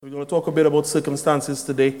We're going to talk a bit about circumstances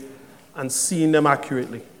today and seeing them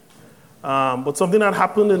accurately. But something that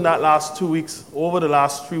happened in that last 2 weeks, over the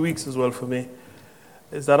last 3 weeks as well for me,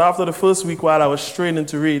 is that after the first week while I was straining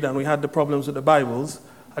to read and we had the problems with the Bibles,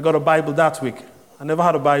 I got a Bible that week. I never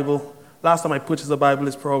had a Bible. Last time I purchased a Bible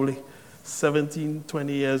is probably 17,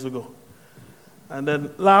 20 years ago. And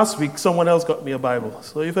then last week, someone else got me a Bible.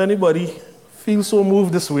 So if anybody feels so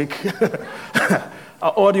moved this week,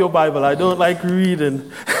 an audio Bible. I don't like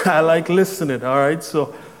reading. I like listening, all right?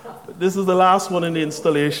 So this is the last one in the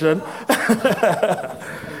installation. An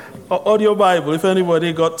audio Bible, if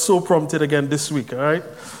anybody got so prompted again this week, all right?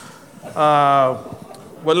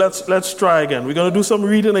 But let's try again. We're going to do some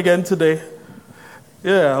reading again today.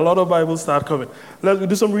 Yeah, a lot of Bibles start coming. Let's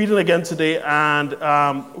do some reading again today, and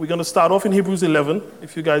we're going to start off in Hebrews 11,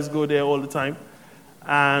 if you guys go there all the time.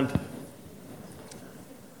 And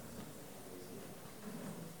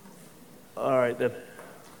all right, then.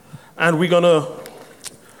 And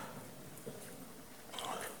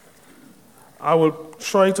I will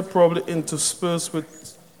try to probably intersperse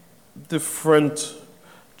with different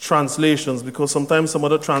translations because sometimes some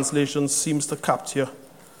other translations seems to capture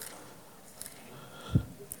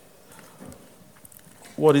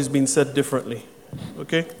what is being said differently.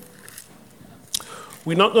 Okay?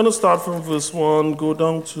 We're not going to start from verse 1, go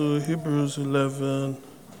down to Hebrews 11.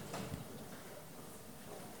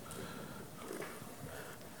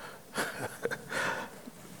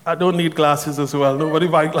 I don't need glasses as well. Nobody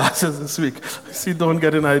buy glasses this week. See, don't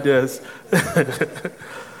get any ideas.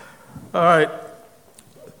 All right.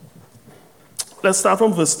 Let's start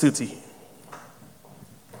from verse 30.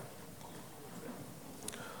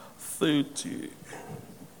 30.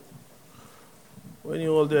 When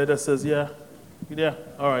you're all there, that says, yeah? You there?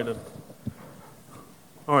 All right, then.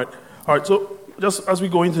 All right, so just as we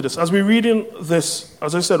go into this, as we're reading this,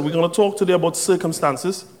 as I said, we're going to talk today about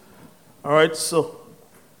circumstances. All right, so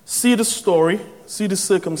see the story, see the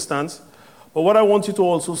circumstance, but what I want you to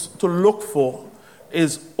also to look for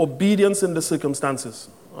is obedience in the circumstances,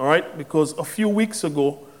 all right? Because a few weeks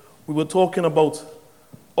ago, we were talking about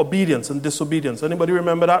obedience and disobedience. Anybody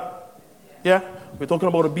remember that? Yeah? We're talking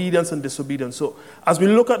about obedience and disobedience. So as we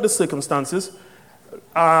look at the circumstances,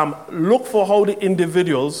 look for how the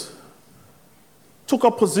individuals took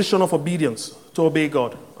a position of obedience to obey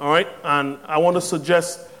God, all right? And I want to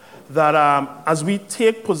suggest that as we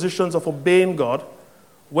take positions of obeying God,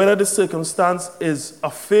 whether the circumstance is a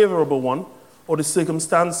favorable one or the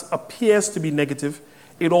circumstance appears to be negative,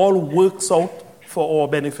 it all works out for our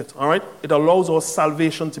benefit, all right? It allows our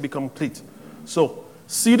salvation to be complete. So,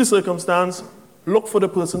 see the circumstance, look for the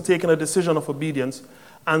person taking a decision of obedience,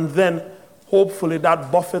 and then hopefully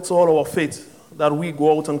that buffets all our faith that we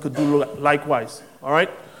go out and could do likewise, all right?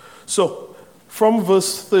 So, from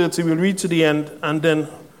verse 30, we'll read to the end, and then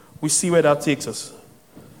we see where that takes us.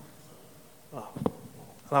 I'll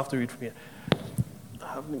have to read from here.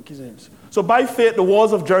 So by faith, the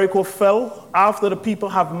walls of Jericho fell after the people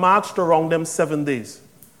have marched around them 7 days.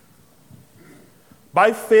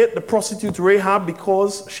 By faith, the prostitute Rahab,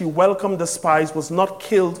 because she welcomed the spies, was not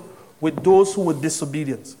killed with those who were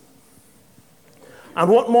disobedient. And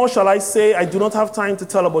what more shall I say? I do not have time to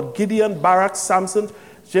tell about Gideon, Barak, Samson,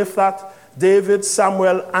 Jephthah, David,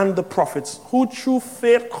 Samuel, and the prophets, who through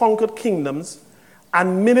faith conquered kingdoms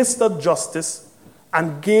and ministered justice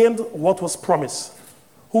and gained what was promised,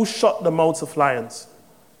 who shut the mouths of lions,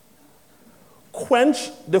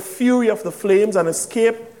 quenched the fury of the flames and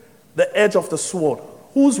escaped the edge of the sword,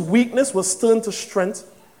 whose weakness was turned to strength,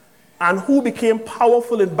 and who became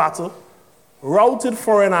powerful in battle, routed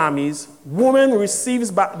foreign armies. Women receives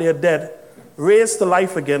back their dead, raised to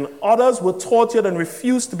life again. Others were tortured and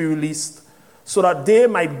refused to be released so that they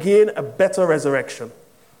might gain a better resurrection.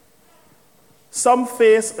 Some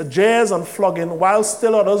faced jeers and flogging, while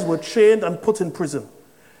still others were chained and put in prison.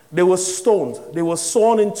 They were stoned, they were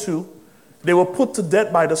sawn in two, they were put to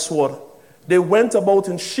death by the sword. They went about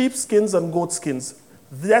in sheepskins and goatskins,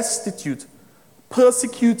 destitute,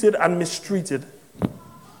 persecuted and mistreated.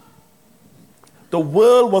 The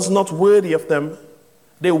world was not worthy of them.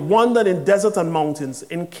 They wandered in desert and mountains,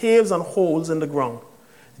 in caves and holes in the ground.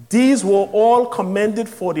 These were all commended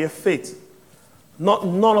for their faith.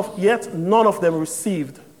 None of them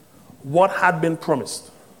received what had been promised.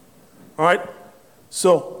 All right?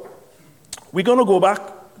 So, we're going to go back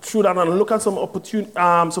through that and look at some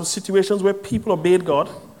situations where people obeyed God.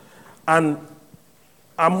 And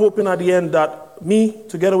I'm hoping at the end that me,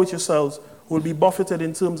 together with yourselves, will be buffeted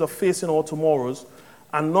in terms of facing our tomorrows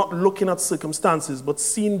and not looking at circumstances, but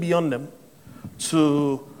seeing beyond them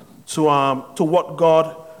to what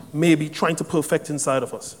God may be trying to perfect inside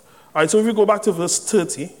of us. All right, so if we go back to verse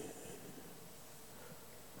 30.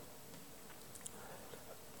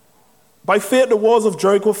 By faith, the walls of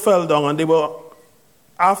Jericho fell down, and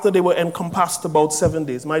after they were encompassed about 7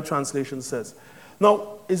 days, my translation says.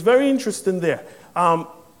 Now, it's very interesting there.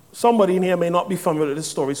 Somebody in here may not be familiar with this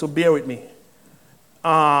story, so bear with me.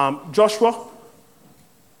 Joshua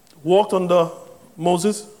walked under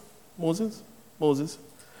Moses.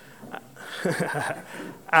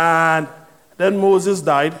 And then Moses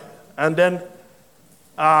died, and then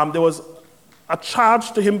there was a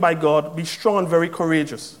charge to him by God, be strong and very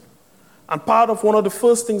courageous. And part of one of the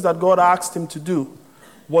first things that God asked him to do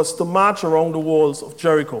was to march around the walls of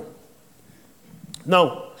Jericho.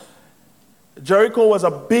 Now, Jericho was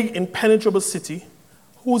a big, impenetrable city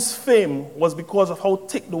whose fame was because of how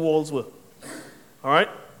thick the walls were. All right?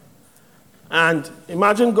 And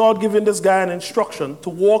imagine God giving this guy an instruction to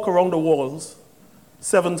walk around the walls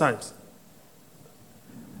 7 times.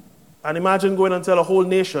 And imagine going and tell a whole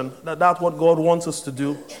nation that that's what God wants us to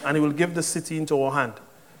do, and he will give the city into our hand.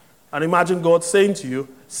 And imagine God saying to you,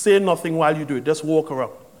 say nothing while you do it, just walk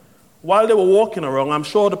around. While they were walking around, I'm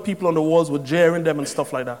sure the people on the walls were jeering them and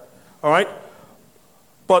stuff like that. All right?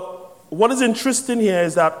 But what is interesting here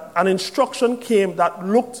is that an instruction came that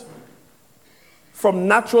looked, from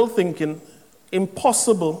natural thinking,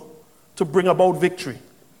 impossible to bring about victory.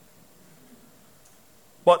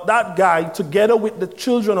 But that guy, together with the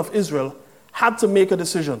children of Israel, had to make a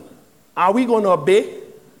decision. Are we going to obey?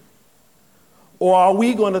 Or are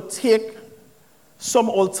we going to take some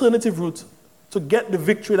alternative route to get the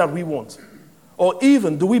victory that we want? Or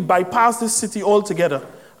even, do we bypass this city altogether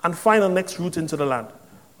and find a next route into the land?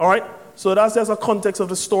 All right? So that's just a context of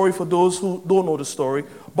the story for those who don't know the story.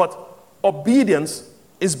 But obedience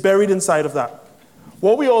is buried inside of that.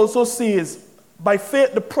 What we also see is, by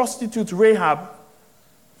faith, the prostitute Rahab,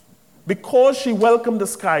 because she welcomed the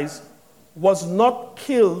skies, was not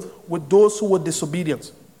killed with those who were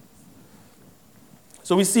disobedient.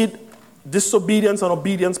 So we see disobedience and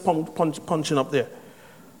obedience punching up there.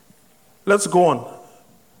 Let's go on.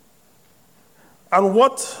 And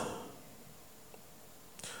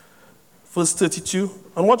verse 32,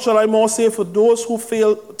 and what shall I more say for those who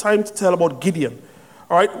fail time to tell about Gideon?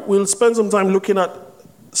 All right, we'll spend some time looking at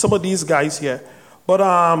some of these guys here. But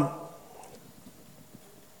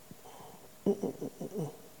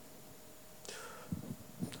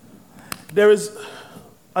there is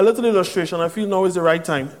a little illustration. I feel now is the right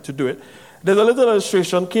time to do it. There's a little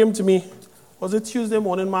illustration came to me. Was it Tuesday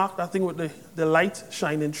morning, Mark? I think with the light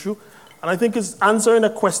shining through. And I think it's answering a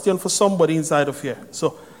question for somebody inside of here.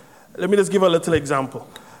 So let me just give a little example.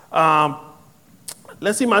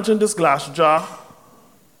 Let's imagine this glass jar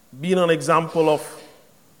being an example of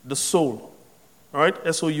the soul. All right?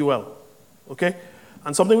 S-O-U-L. Okay?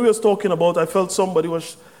 And something we was talking about, I felt somebody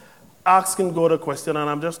was asking God a question, and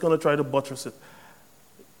I'm just going to try to buttress it.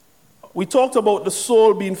 We talked about the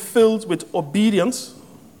soul being filled with obedience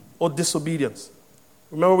or disobedience.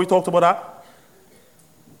 Remember we talked about that?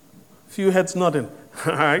 Few heads nodding.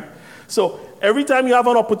 All right? So every time you have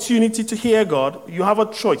an opportunity to hear God, you have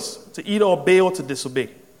a choice to either obey or to disobey.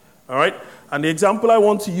 All right? And the example I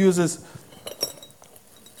want to use is,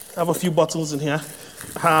 I have a few bottles in here.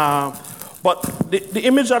 But the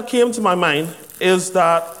image that came to my mind is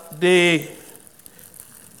that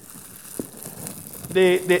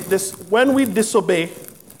when we disobey,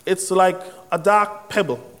 it's like a dark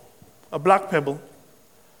pebble, a black pebble,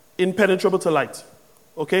 impenetrable to light.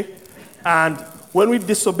 Okay? And when we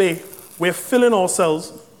disobey, we're filling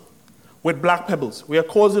ourselves with black pebbles. We are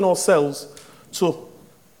causing ourselves to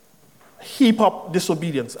heap up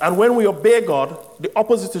disobedience. And when we obey God, the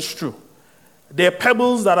opposite is true. There are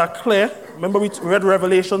pebbles that are clear. Remember we read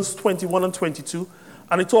Revelations 21 and 22,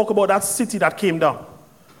 and they talk about that city that came down.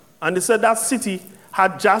 And they said that city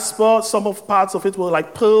had jasper, some of parts of it were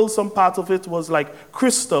like pearl, some parts of it was like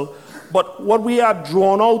crystal. But what we are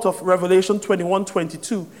drawn out of Revelation 21,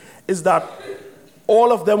 22 is that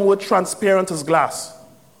all of them were transparent as glass.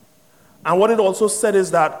 And what it also said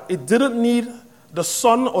is that it didn't need the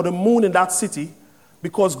sun or the moon in that city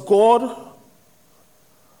because God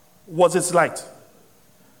was its light.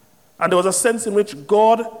 And there was a sense in which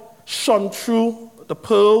God shone through the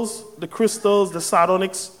pearls, the crystals, the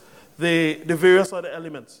sardonyx, the various other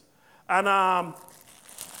elements. And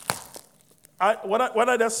what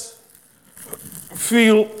I just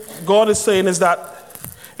feel God is saying is that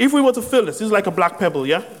if we were to fill this is like a black pebble,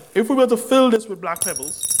 yeah? If we were to fill this with black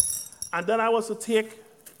pebbles, and then I was to take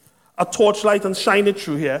a torchlight and shine it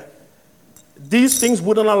through here, these things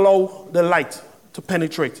wouldn't allow the light to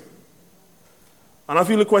penetrate. And I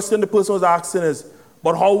feel the question the person was asking is,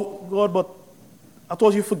 but how, God, but I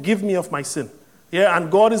thought you forgive me of my sin. Yeah, and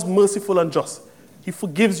God is merciful and just. He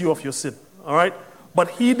forgives you of your sin, all right?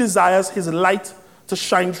 But he desires his light to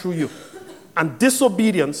shine through you. And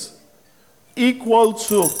disobedience equal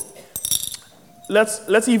to,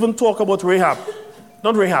 let's even talk about Rahab.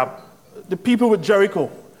 Not Rahab, the people with Jericho.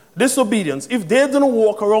 Disobedience, if they didn't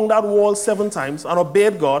walk around that wall 7 times and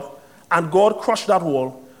obeyed God, and God crushed that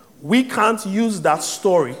wall, we can't use that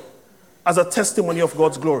story as a testimony of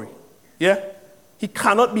God's glory. Yeah? He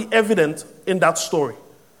cannot be evident in that story.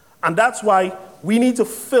 And that's why we need to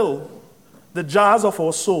fill the jars of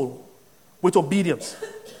our soul with obedience.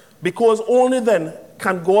 Because only then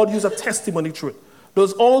can God use a testimony through it.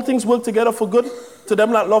 Does all things work together for good to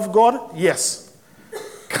them that love God? Yes.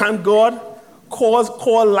 Can God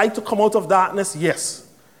call light to come out of darkness? Yes.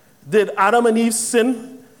 Did Adam and Eve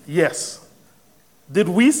sin? Yes. Did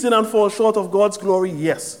we sin and fall short of God's glory?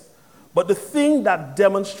 Yes. But the thing that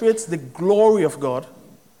demonstrates the glory of God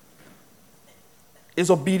is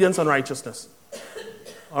obedience and righteousness.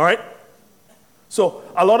 All right? So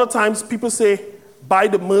a lot of times people say, by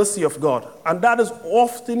the mercy of God. And that is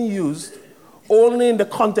often used only in the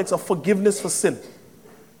context of forgiveness for sin.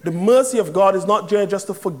 The mercy of God is not there just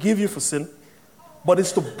to forgive you for sin, but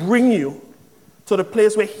it's to bring you to the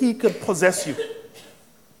place where he could possess you.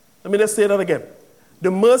 Let me just say that again.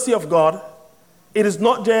 The mercy of God, it is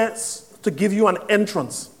not just to give you an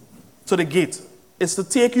entrance to the gate. It's to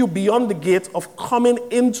take you beyond the gate of coming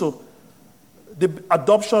into the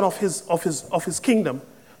adoption of his kingdom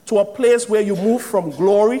to a place where you move from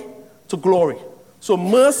glory to glory. So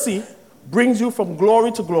mercy brings you from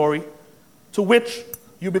glory to which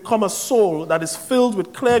you become a soul that is filled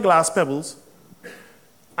with clear glass pebbles,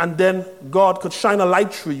 and then God could shine a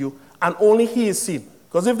light through you, and only he is seen.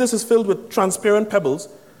 Because if this is filled with transparent pebbles,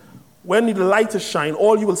 when the light is shine,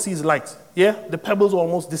 all you will see is light. Yeah? The pebbles will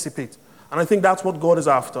almost dissipate. And I think that's what God is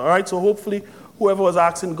after. All right? So hopefully, whoever was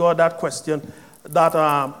asking God that question, that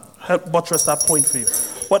helped buttress that point for you.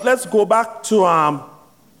 But let's go back to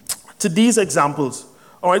these examples.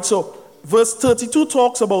 All right? So verse 32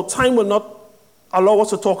 talks about time will not allow us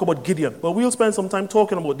to talk about Gideon. But we'll spend some time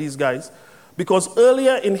talking about these guys. Because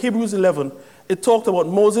earlier in Hebrews 11, it talked about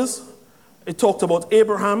Moses, it talked about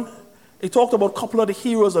Abraham, it talked about a couple of the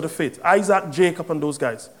heroes of the faith, Isaac, Jacob, and those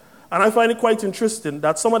guys. And I find it quite interesting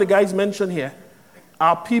that some of the guys mentioned here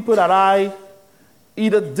are people that I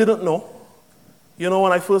either didn't know,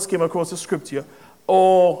 when I first came across the scripture,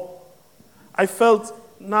 or I felt,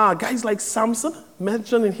 guys like Samson,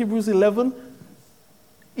 mentioned in Hebrews 11,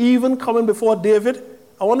 even coming before David.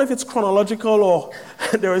 I wonder if it's chronological or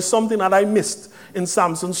there is something that I missed in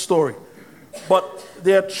Samson's story. But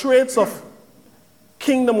there are traits of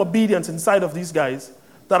kingdom obedience inside of these guys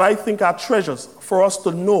that I think are treasures for us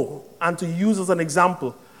to know and to use as an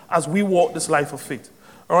example as we walk this life of faith.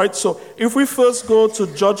 All right, so if we first go to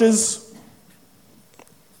Judges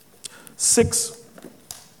 6,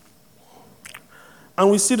 and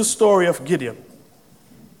we see the story of Gideon.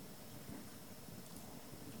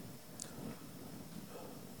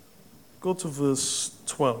 Go to verse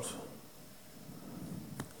 12.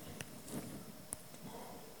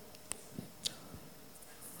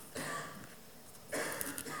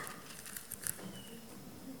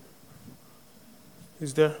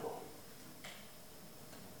 Is there?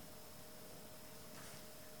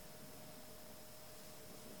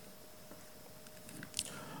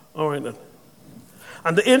 All right then.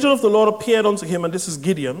 And the angel of the Lord appeared unto him, and this is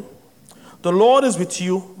Gideon. The Lord is with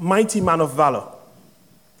you, mighty man of valor.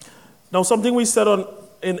 Now, something we said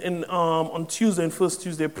on Tuesday, in First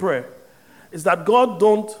Tuesday prayer, is that God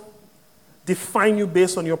don't define you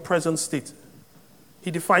based on your present state. He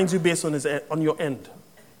defines you based on your end.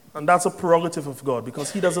 And that's a prerogative of God,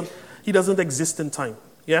 because he doesn't exist in time.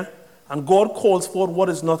 Yeah? And God calls forth what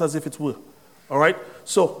is not as if it were. All right?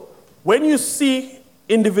 So, when you see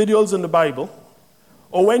individuals in the Bible,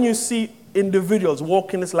 or when you see individuals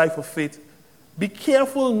walking this life of faith, be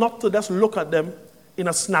careful not to just look at them in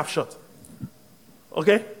a snapshot.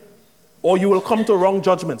 Okay? Or you will come to wrong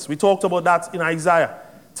judgments. We talked about that in Isaiah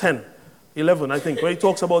 10, 11, I think, where he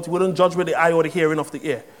talks about you wouldn't judge with the eye or the hearing of the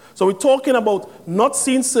ear. So we're talking about not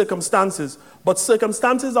seeing circumstances, but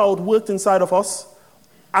circumstances are outworked inside of us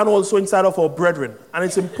and also inside of our brethren. And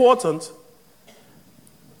it's important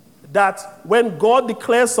that when God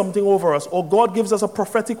declares something over us, or God gives us a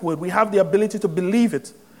prophetic word, we have the ability to believe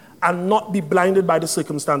it and not be blinded by the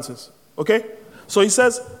circumstances. Okay? So he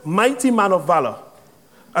says, mighty man of valor.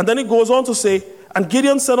 And then he goes on to say, and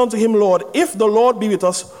Gideon said unto him, Lord, if the Lord be with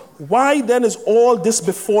us, why then is all this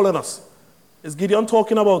befallen us? Is Gideon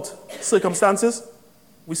talking about circumstances?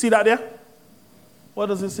 We see that there? What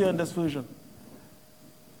does it say in this version?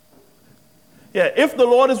 Yeah, if the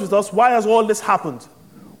Lord is with us, why has all this happened?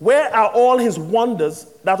 Where are all his wonders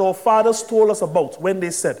that our fathers told us about when they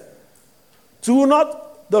said, do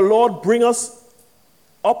not the Lord bring us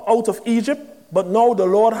up out of Egypt? But now the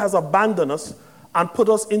Lord has abandoned us and put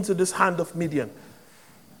us into this hand of Midian.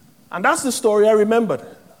 And that's the story I remembered.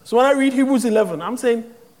 So when I read Hebrews 11, I'm saying,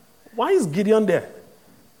 why is Gideon there?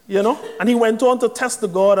 You know? And he went on to test the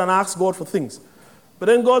God and ask God for things. But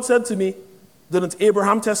then God said to me, didn't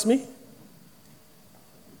Abraham test me?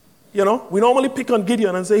 You know, we normally pick on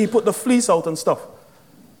Gideon and say he put the fleece out and stuff.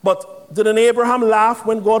 But didn't Abraham laugh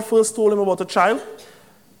when God first told him about a child?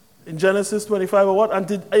 In Genesis 25 or what? And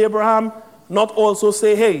did Abraham not also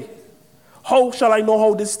say, hey, how shall I know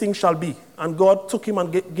how this thing shall be? And God took him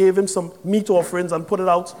and gave him some meat offerings and put it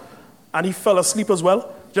out. And he fell asleep as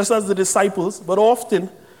well, just as the disciples. But often,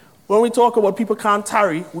 when we talk about people can't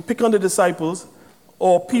tarry, we pick on the disciples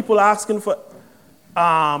or people asking for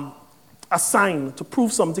a sign to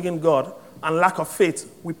prove something in God and lack of faith,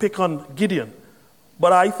 we pick on Gideon.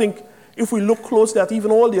 But I think if we look closely at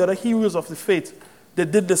even all the other heroes of the faith, they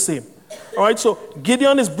did the same. All right, so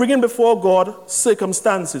Gideon is bringing before God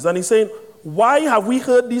circumstances. And he's saying, why have we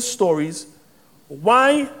heard these stories?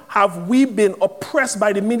 Why have we been oppressed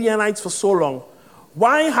by the Midianites for so long?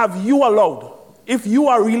 Why have you allowed, if you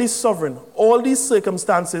are really sovereign, all these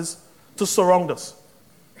circumstances to surround us?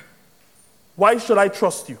 Why should I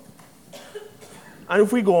trust you? And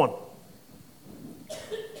if we go on,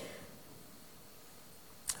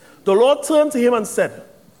 the Lord turned to him and said,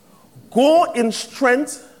 go in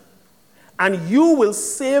strength, and you will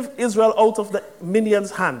save Israel out of the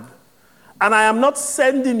Midian's hand. And I am not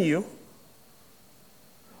sending you,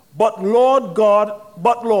 but Lord,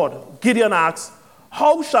 Gideon asks,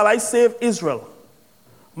 how shall I save Israel?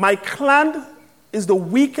 My clan is the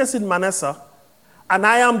weakest in Manasseh, and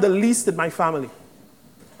I am the least in my family.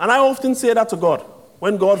 And I often say that to God.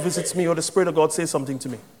 When God visits me or the Spirit of God says something to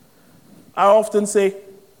me, I often say,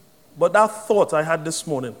 but that thought I had this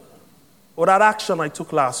morning, or that action I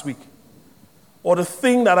took last week, or the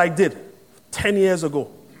thing that I did 10 years ago,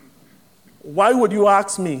 why would you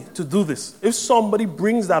ask me to do this? If somebody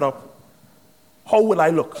brings that up, how will I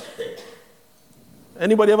look?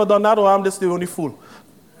 Anybody ever done that, or I'm just the only fool?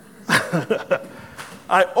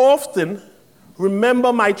 I often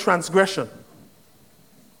remember my transgression.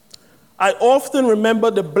 I often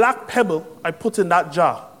remember the black pebble I put in that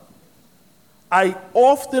jar. I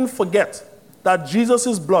often forget that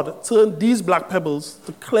Jesus' blood turned these black pebbles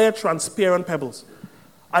to clear, transparent pebbles.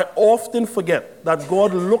 I often forget that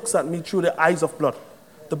God looks at me through the eyes of blood,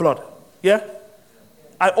 the blood. Yeah?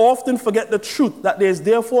 I often forget the truth that there is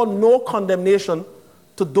therefore no condemnation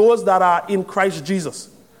to those that are in Christ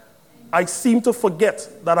Jesus. I seem to forget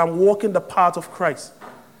that I'm walking the path of Christ.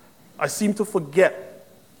 I seem to forget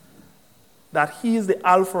that he is the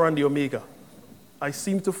Alpha and the Omega. I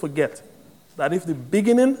seem to forget that if the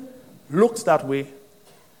beginning looks that way,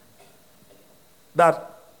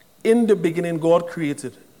 that in the beginning God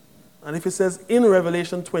created. And if it says in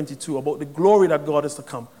Revelation 22 about the glory that God is to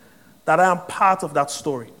come, that I am part of that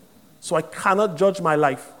story. So I cannot judge my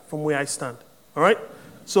life from where I stand. All right?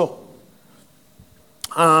 So,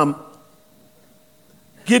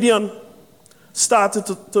 Gideon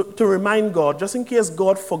started to remind God, just in case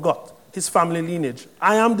God forgot his family lineage.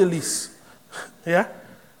 I am the least, yeah,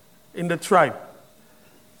 in the tribe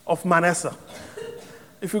of Manasseh.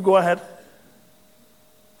 If you go ahead.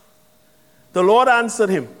 The Lord answered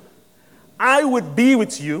him, I would be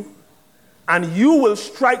with you, and you will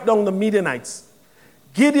strike down the Midianites.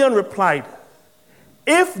 Gideon replied,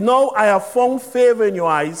 if now I have found favor in your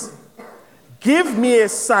eyes, give me a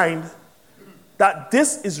sign that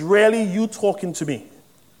this is really you talking to me.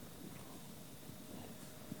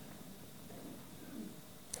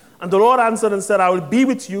 And the Lord answered and said, I will be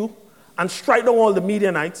with you and strike down all the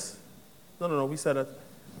Midianites. No, we said that.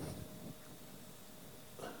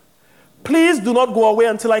 Please do not go away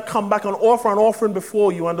until I come back and offer an offering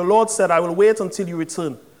before you. And the Lord said, I will wait until you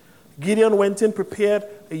return. Gideon went in, prepared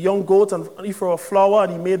a young goat and an ephah of flour,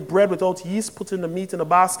 and he made bread without yeast, putting the meat in a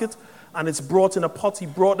basket, and it's brought in a pot. He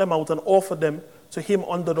brought them out and offered them to him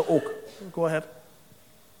under the oak. Go ahead.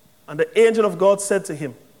 And the angel of God said to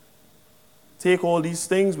him, take all these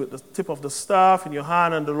things with the tip of the staff in your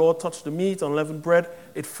hand, and the Lord touched the meat, unleavened bread.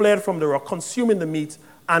 It fled from the rock, consuming the meat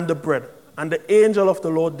and the bread. And the angel of the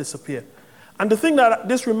Lord disappeared. And the thing that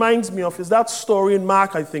this reminds me of is that story in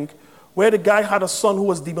Mark, I think, where the guy had a son who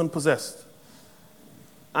was demon-possessed.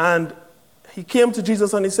 And he came to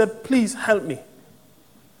Jesus and he said, please help me.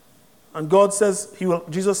 And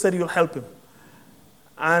Jesus said he will help him.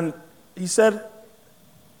 And he said,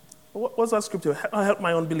 what's that scripture? Help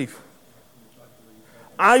my unbelief.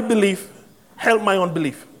 I believe, help my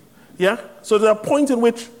unbelief. Yeah? So there's a point in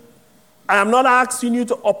which I am not asking you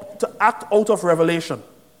to act out of revelation.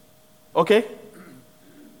 Okay?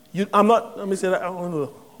 I'm not, let me say that, I don't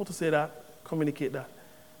know how to say that, communicate that.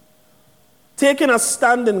 Taking a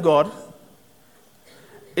stand in God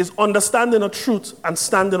is understanding a truth and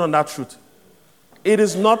standing on that truth. It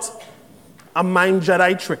is not a mind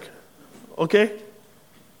Jedi trick. Okay?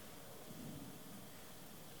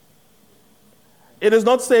 It is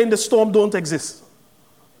not saying the storm don't exist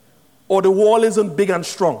or the wall isn't big and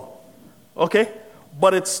strong. Okay?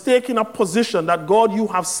 But it's taking a position that God, you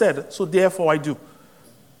have said, so therefore I do.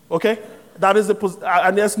 Okay? That is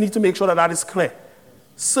I just need to make sure that that is clear.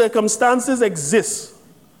 Circumstances exist,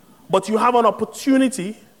 but you have an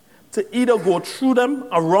opportunity to either go through them,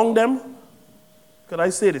 around them, could I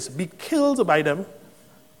say this, be killed by them,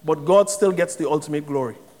 but God still gets the ultimate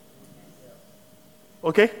glory.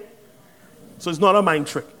 Okay? So it's not a mind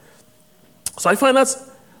trick. So I find that's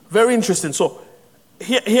very interesting. So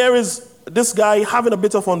here is this guy having a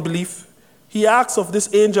bit of unbelief. He asks of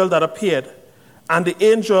this angel that appeared, and the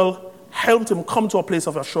angel helped him come to a place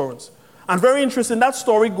of assurance. And very interesting, that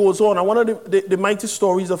story goes on. And one of the mighty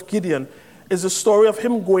stories of Gideon is the story of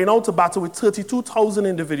him going out to battle with 32,000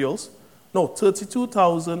 individuals. No,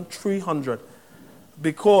 32,300.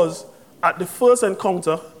 Because at the first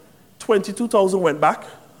encounter, 22,000 went back.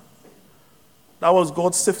 That was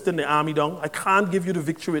God sifting the army down. I can't give you the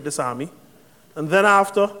victory with this army. And then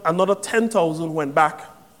after, another 10,000 went back.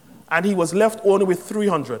 And he was left only with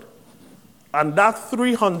 300. And that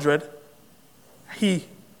 300, he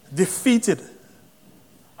defeated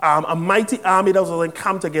a mighty army that was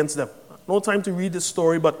encamped against them. No time to read this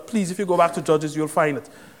story, but please, if you go back to Judges, you'll find it.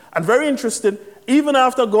 And very interesting, even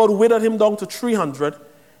after God withered him down to 300,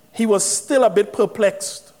 he was still a bit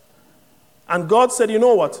perplexed. And God said, you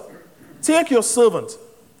know what? Take your servant.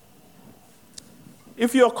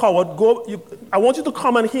 If you're a coward, I want you to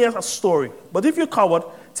come and hear a story. But if you're a coward,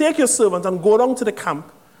 take your servant and go down to the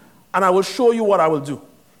camp, and I will show you what I will do.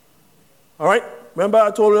 All right? Remember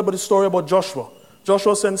I told you about the story about Joshua.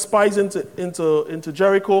 Joshua sent spies into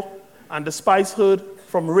Jericho, and the spies heard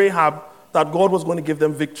from Rahab that God was going to give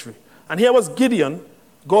them victory. And here was Gideon.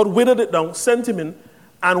 God withered it down, sent him in.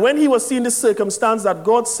 And when he was seeing this circumstance that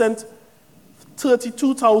God sent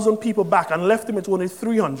 32,000 people back and left him at only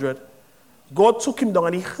 300, God took him down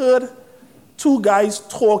and he heard two guys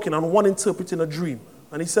talking and one interpreting a dream.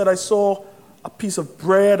 And he said, I saw a piece of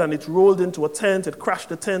bread and it rolled into a tent, it crashed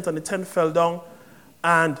the tent and the tent fell down.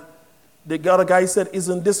 And the other guy said,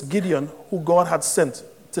 isn't this Gideon who God had sent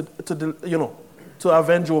to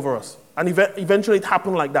avenge over us? And eventually it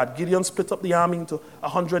happened like that. Gideon split up the army into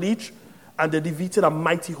 100 each and they defeated a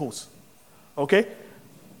mighty host. Okay?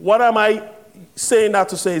 What am I saying that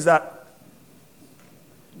to say is that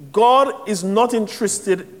God is not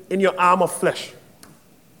interested in your arm of flesh.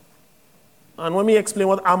 And let me explain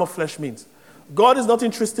what arm of flesh means. God is not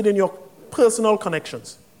interested in your personal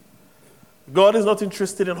connections. God is not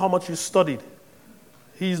interested in how much you studied.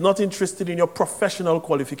 He is not interested in your professional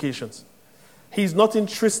qualifications. He's not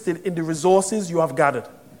interested in the resources you have gathered.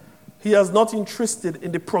 He is not interested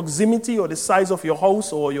in the proximity or the size of your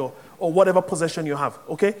house or whatever possession you have.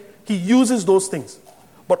 Okay? He uses those things.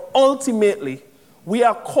 But ultimately, we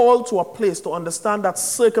are called to a place to understand that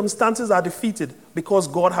circumstances are defeated because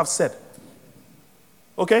God has said.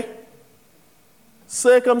 Okay?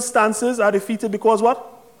 Circumstances are defeated because what?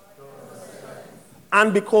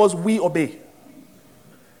 And because we obey.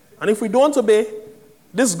 And if we don't obey,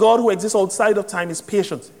 this God who exists outside of time is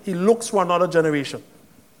patient. He looks for another generation.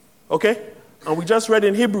 Okay? And we just read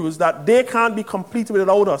in Hebrews that they can't be completed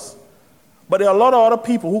without us. But there are a lot of other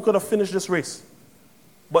people who could have finished this race.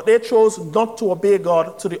 But they chose not to obey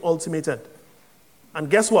God to the ultimate end. And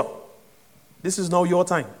guess what? This is now your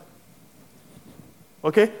time.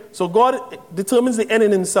 Okay? So God determines the end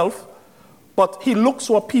in himself, but he looks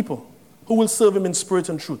for people who will serve him in spirit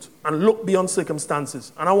and truth and look beyond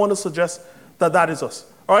circumstances. And I want to suggest that that is us.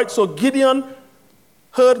 All right? So Gideon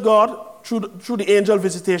heard God through the angel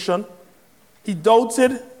visitation. He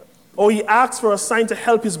doubted, or he asked for a sign to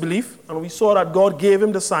help his belief, and we saw that God gave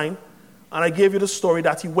him the sign. And I gave you the story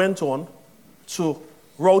that he went on to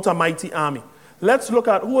rout a mighty army. Let's look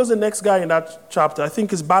at, who was the next guy in that chapter? I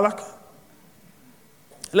think it's Balak.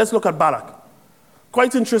 Let's look at Balak.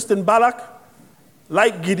 Quite interesting. Balak,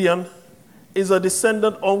 like Gideon, is a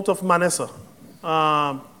descendant out of Manasseh.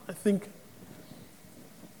 I think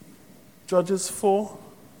Judges 4.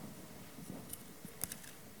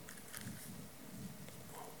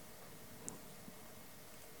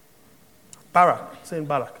 Barak, saying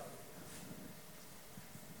Balak.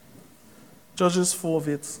 Judges 4,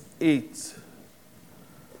 verse 8.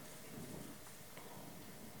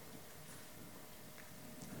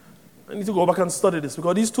 I need to go back and study this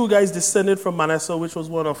because these two guys descended from Manasseh, which was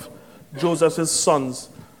one of Joseph's sons.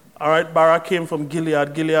 All right, Barak came from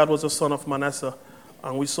Gilead. Gilead was a son of Manasseh.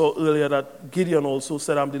 And we saw earlier that Gideon also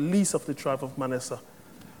said, I'm the least of the tribe of Manasseh.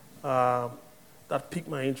 That piqued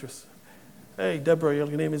my interest. Hey, Deborah, your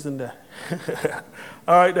name isn't there.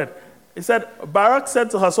 All right, then. He said, Barak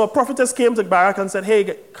said to her, so a prophetess came to Barak and said,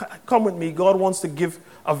 hey, come with me. God wants to give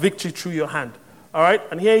a victory through your hand. All right,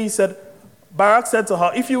 and here he said, Barak said to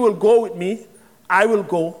her, if you will go with me, I will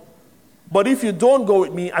go. But if you don't go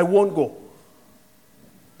with me, I won't go.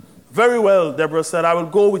 Very well, Deborah said, I will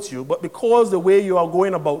go with you. But because the way you are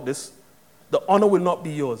going about this, the honor will not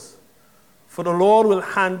be yours. For the Lord will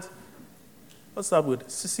hand, what's that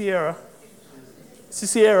word? Sisera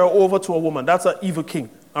over to a woman. That's an evil king.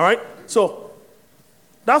 All right? So,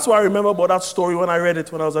 that's what I remember about that story when I read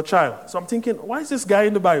it when I was a child. So I'm thinking, why is this guy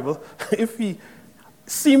in the Bible if he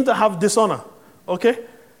seemed to have dishonor? Okay?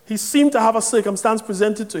 He seemed to have a circumstance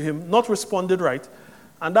presented to him, not responded right.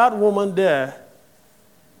 And that woman there,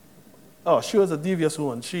 oh, she was a devious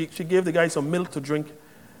woman. She gave the guy some milk to drink.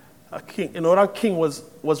 A king, that king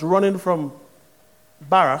was running from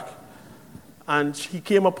Barak, and he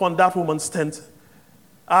came upon that woman's tent,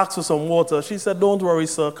 asked for some water. She said, don't worry,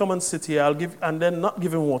 sir, come and sit here. And then not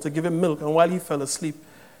give him water, give him milk. And while he fell asleep,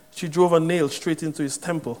 she drove a nail straight into his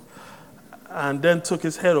temple and then took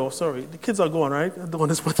his head off. Sorry, the kids are going, right? I don't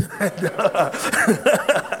want to put their head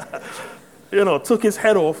took his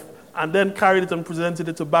head off and then carried it and presented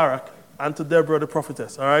it to Barak and to Deborah the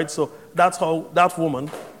prophetess. All right, so that's how that woman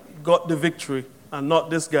got the victory and not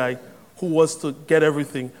this guy who was to get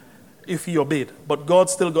everything if he obeyed. But God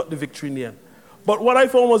still got the victory in the end. But what I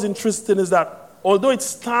found was interesting is that although it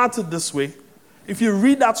started this way, if you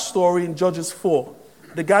read that story in Judges 4,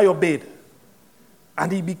 the guy obeyed.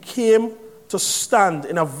 And he became to stand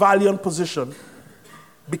in a valiant position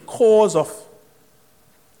because of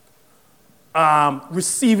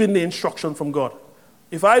receiving the instruction from God.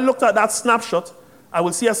 If I looked at that snapshot, I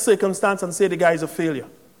will see a circumstance and say the guy is a failure.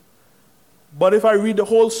 But if I read the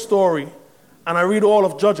whole story and I read all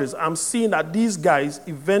of Judges, I'm seeing that these guys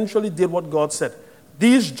eventually did what God said.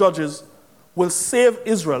 These judges will save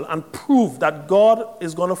Israel and prove that God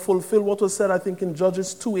is going to fulfill what was said, I think, in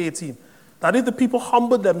Judges 2:18. That if the people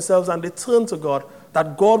humble themselves and they turn to God,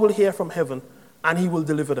 that God will hear from heaven and he will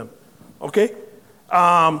deliver them. Okay?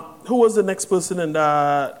 Who was the next person in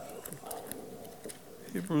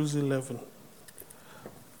Hebrews 11?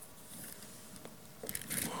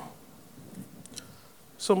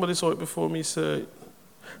 Somebody saw it before me, say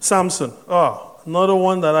Samson. Another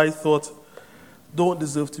one that I thought don't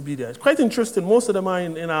deserve to be there. It's quite interesting. Most of them are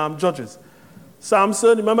in Judges.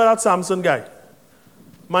 Samson, remember that Samson guy?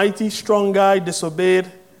 Mighty, strong guy, disobeyed,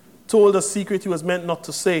 told a secret he was meant not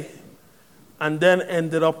to say, and then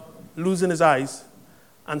ended up losing his eyes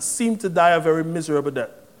and seemed to die a very miserable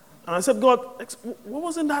death. And I said, God, what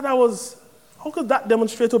wasn't that how could that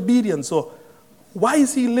demonstrate obedience? So why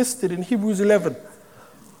is he listed in Hebrews 11?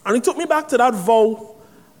 And it took me back to that vow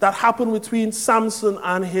that happened between Samson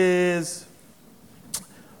and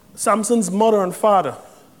Samson's mother and father.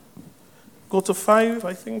 Go to 5,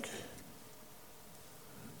 I think.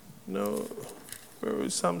 No, where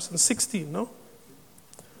is Samson? 16, no?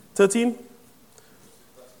 13?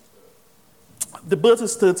 The birth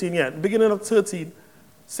is 13, yeah. The beginning of 13.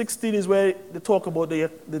 16 is where they talk about the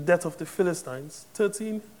death of the Philistines.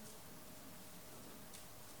 13.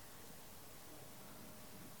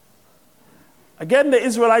 Again, the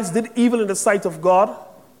Israelites did evil in the sight of God.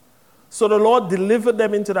 So the Lord delivered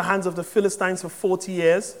them into the hands of the Philistines for 40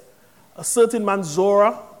 years. A certain man of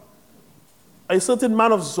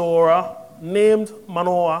Zorah, named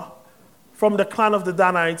Manoah, from the clan of the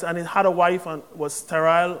Danites, and he had a wife and was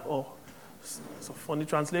sterile. It's a funny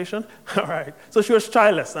translation. All right. So she was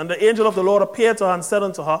childless, and the angel of the Lord appeared to her and said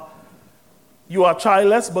unto her, you are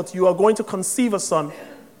childless, but you are going to conceive a son.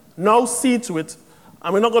 Now see to it.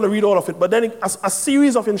 And we're not going to read all of it, but then a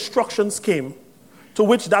series of instructions came to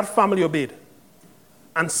which that family obeyed.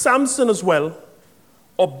 And Samson as well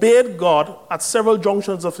obeyed God at several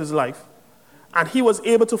junctions of his life. And he was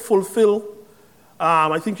able to fulfill,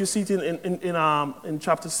 I think you see it in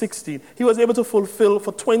chapter 16, he was able to fulfill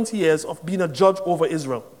for 20 years of being a judge over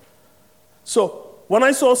Israel. So when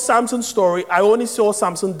I saw Samson's story, I only saw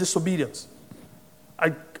Samson's disobedience.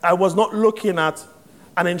 I was not looking at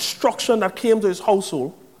an instruction that came to his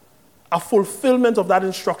household, a fulfillment of that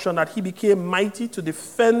instruction that he became mighty to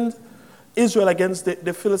defend Israel against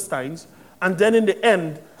the Philistines. And then in the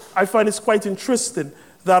end, I find it's quite interesting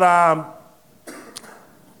that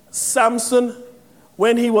Samson,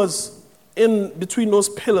 when he was in between those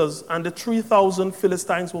pillars and the 3,000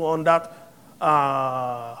 Philistines were on that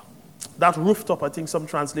rooftop, I think some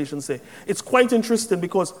translations say. It's quite interesting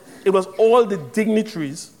because it was all the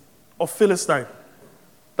dignitaries of Philistine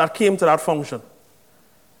that came to that function.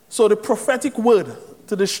 So the prophetic word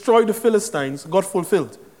to destroy the Philistines got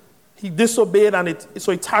fulfilled. He disobeyed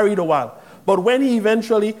so he tarried a while. But when he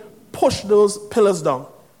eventually pushed those pillars down,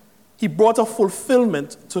 he brought a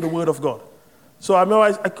fulfillment to the word of God. So I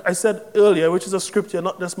remember I said earlier, which is a scripture,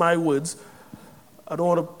 not just my words. I don't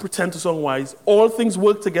want to pretend to sound wise. All things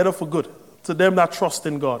work together for good to them that trust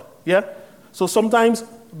in God. Yeah? So sometimes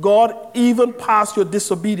God, even past your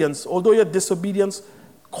disobedience, although your disobedience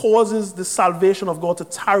causes the salvation of God to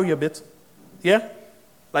tarry a bit. Yeah?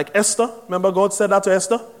 Like Esther. Remember God said that to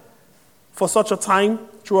Esther? For such a time,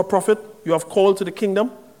 through a prophet, you have called to the kingdom.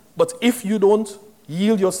 But if you don't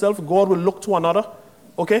yield yourself, God will look to another.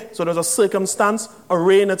 Okay? So there's a circumstance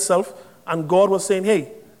arraying itself. And God was saying,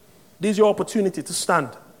 hey, this is your opportunity to stand.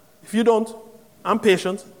 If you don't, I'm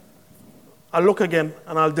patient. I'll look again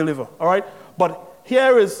and I'll deliver. All right? But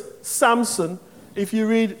here is Samson. If you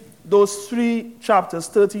read those 3 chapters,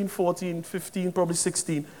 13, 14, 15, probably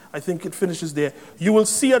 16, I think it finishes there. You will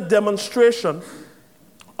see a demonstration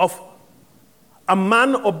of a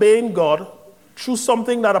man obeying God through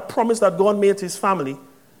something that a promise that God made to his family,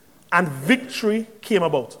 and victory came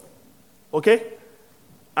about. Okay?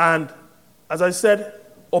 And as I said,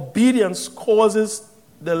 obedience causes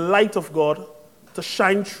the light of God to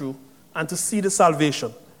shine through and to see the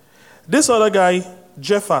salvation. This other guy,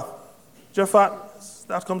 Jephthah,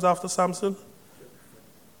 that comes after Samson.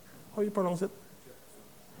 How do you pronounce it?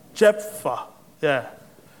 Jephthah, yeah.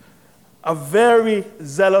 A very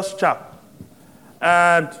zealous chap.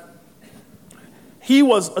 And he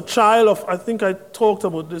was a child of, I think I talked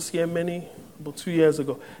about this here about 2 years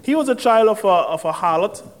ago. He was a child of a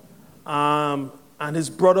harlot, and his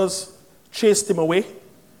brothers chased him away.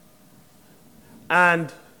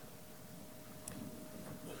 And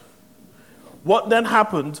what then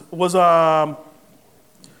happened was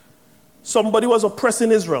somebody was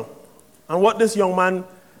oppressing Israel. And what this young man,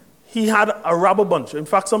 he had a rabble bunch. In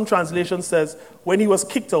fact, some translation says when he was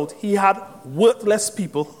kicked out, he had worthless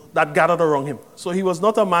people that gathered around him. So he was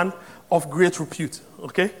not a man of great repute,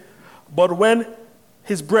 okay? But when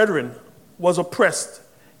his brethren was oppressed,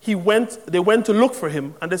 they went to look for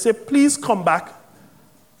him, and they said, please come back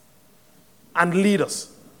and lead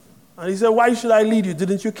us. And he said, why should I lead you?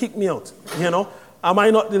 Didn't you kick me out? Am I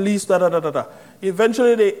not the least?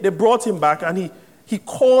 Eventually, they brought him back, and he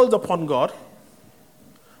called upon God,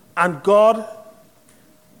 and God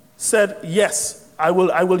said, yes, I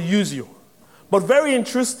will use you. But very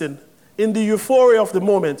interesting, in the euphoria of the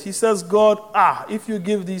moment, he says, God, if you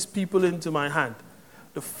give these people into my hand,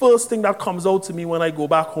 the first thing that comes out to me when I go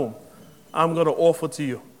back home, I'm going to offer to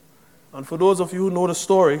you. And for those of you who know the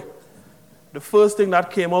story, the first thing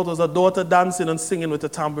that came out was a daughter dancing and singing with a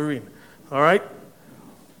tambourine. All right?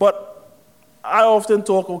 But I often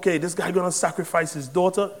talk, okay, this guy going to sacrifice his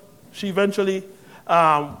daughter. She eventually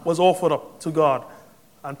was offered up to God.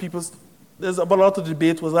 And there's a lot of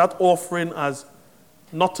debate, was that offering as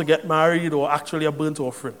not to get married or actually a burnt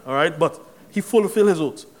offering. All right? But he fulfilled his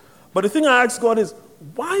oath. But the thing I asked God is,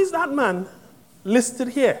 why is that man listed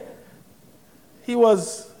here? He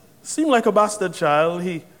seemed like a bastard child.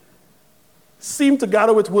 He seemed to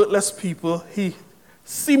gather with worthless people. He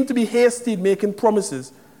seemed to be hasty in making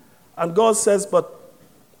promises. And God says, but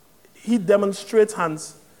he demonstrates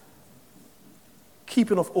Hans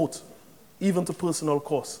keeping of oath, even to personal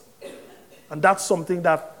cost. And that's something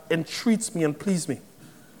that entreats me and pleases me.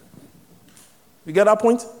 You get that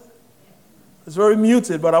point? It's very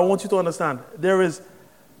muted, but I want you to understand. There is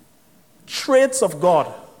traits of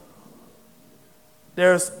God.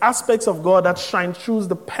 There's aspects of God that shine through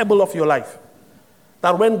the pebble of your life.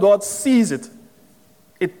 That when God sees it,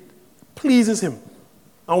 it pleases him.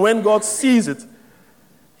 And when God sees it,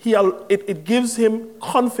 it gives him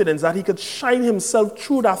confidence that he could shine himself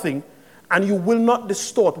through that thing, and you will not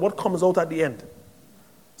distort what comes out at the end.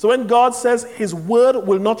 So when God says his word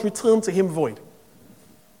will not return to him void,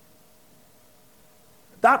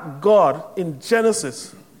 that God in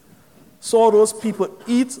Genesis saw those people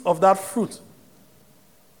eat of that fruit.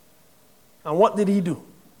 And what did he do?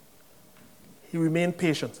 He remained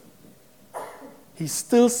patient. He's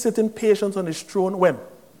still sitting patient on his throne when?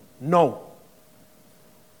 No.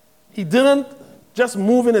 He didn't just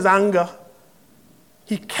move in his anger.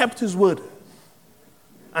 He kept his word.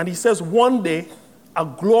 And he says one day a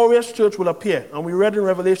glorious church will appear. And we read in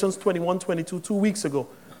Revelations 21, 22, 2 weeks ago,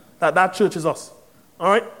 that church is us. All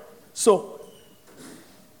right? So,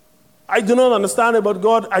 I do not understand it, but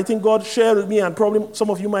God, I think God shared with me, and probably some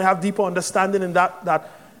of you might have deeper understanding in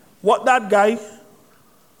that what that guy,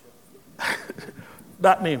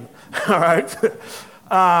 that name, all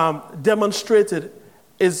right, demonstrated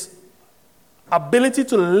is ability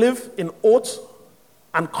to live in oath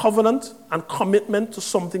and covenant and commitment to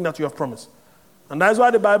something that you have promised. And that's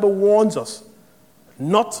why the Bible warns us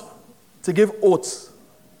not to give oaths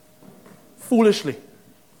foolishly.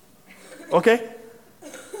 Okay?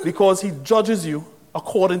 Because he judges you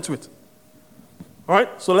according to it. All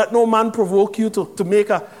right? So let no man provoke you to make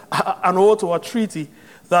an oath or a treaty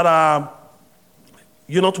that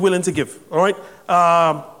you're not willing to give. All right?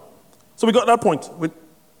 So we got that point.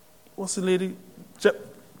 What's the lady?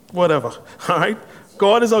 Whatever. All right?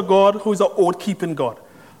 God is a God who is an oath-keeping God.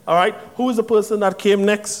 All right? Who is the person that came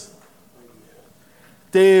next?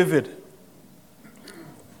 David.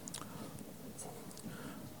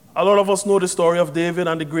 A lot of us know the story of David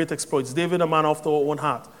and the great exploits. David, a man after our own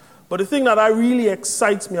heart. But the thing that really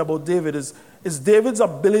excites me about David is David's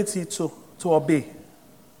ability to obey.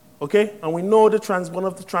 Okay? And we know one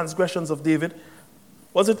of the transgressions of David.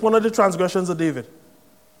 Was it one of the transgressions of David?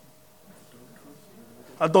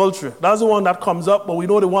 Adultery. That's the one that comes up, but we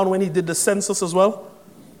know the one when he did the census as well.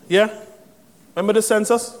 Yeah? Remember the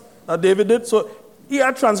census that David did? So he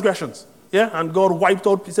had transgressions. Yeah? And God wiped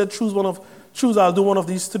out, he said, choose, I'll do one of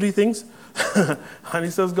these three things. And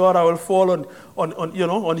he says, God, I will fall on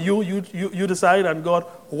you. You decide. And God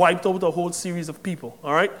wiped out a whole series of people.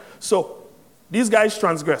 All right? So these guys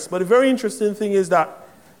transgress. But the very interesting thing is that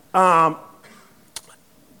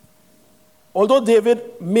although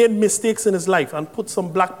David made mistakes in his life and put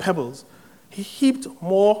some black pebbles, he heaped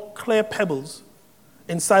more clear pebbles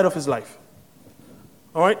inside of his life.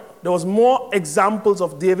 All right? There was more examples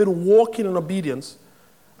of David walking in obedience,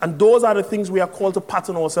 and those are the things we are called to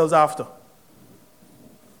pattern ourselves after.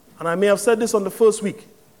 And I may have said this on the first week.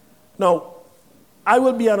 Now, I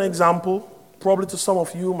will be an example, probably to some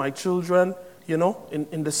of you, my children,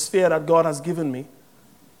 in the sphere that God has given me.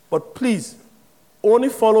 But please, only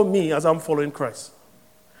follow me as I'm following Christ.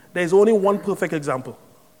 There is only one perfect example.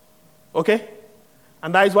 Okay?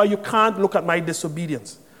 And that is why you can't look at my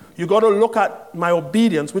disobedience. You got to look at my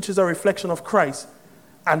obedience, which is a reflection of Christ,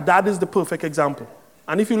 and that is the perfect example.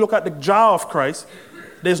 And if you look at the jar of Christ,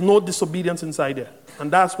 there's no disobedience inside there.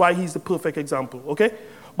 And that's why he's the perfect example. Okay?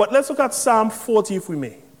 But let's look at Psalm 40 if we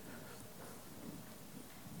may.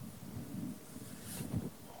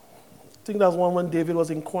 I think that's one when David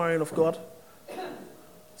was inquiring of God.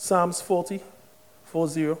 Psalms 40,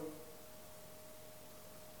 40.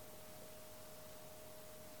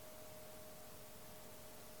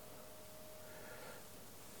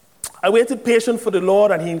 I waited patient for the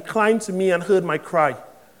Lord, and he inclined to me and heard my cry.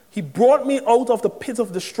 He brought me out of the pit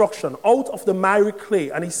of destruction, out of the miry clay,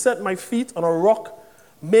 and he set my feet on a rock,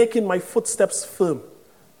 making my footsteps firm.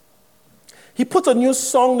 He put a new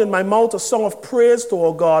song in my mouth, a song of praise to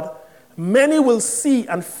our God. Many will see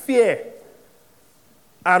and fear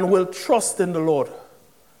and will trust in the Lord.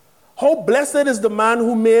 How blessed is the man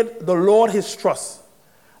who made the Lord his trust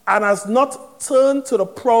and has not turned to the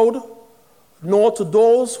proud, nor to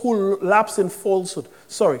those who lapse in falsehood.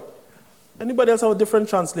 Sorry. Anybody else have a different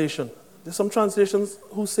translation? There's some translations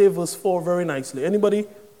who say verse 4 very nicely. Anybody?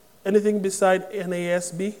 Anything beside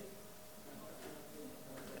NASB?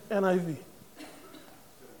 NIV.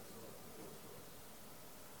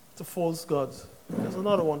 The false gods. There's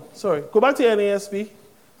another one. Sorry. Go back to NASB.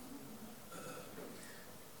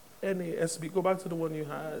 NASB. Go back to the one you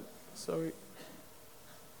had. Sorry.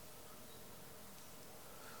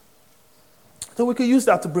 So we could use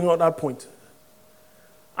that to bring out that point.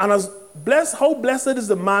 And how blessed is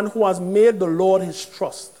the man who has made the Lord his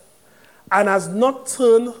trust and has not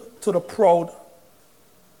turned to the proud,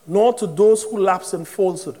 nor to those who lapse in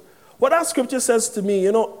falsehood. What that scripture says to me,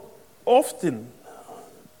 often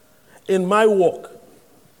in my walk,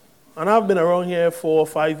 and I've been around here 4 or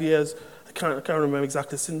 5 years, I can't remember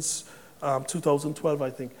exactly, since 2012, I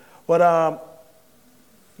think. But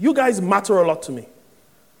you guys matter a lot to me.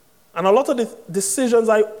 And a lot of the decisions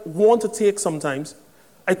I want to take sometimes,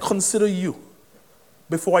 I consider you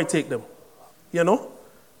before I take them.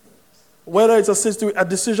 Whether it's a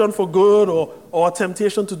decision for good or a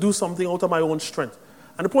temptation to do something out of my own strength.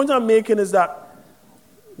 And the point I'm making is that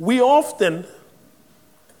we often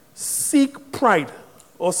seek pride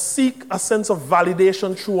or seek a sense of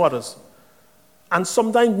validation through others, and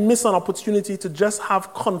sometimes miss an opportunity to just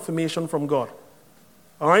have confirmation from God.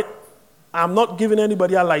 All right? I'm not giving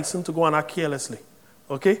anybody a license to go and act carelessly.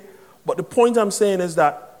 Okay? But the point I'm saying is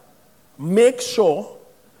that make sure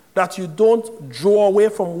that you don't draw away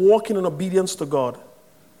from walking in obedience to God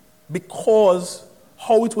because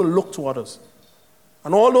how it will look to others.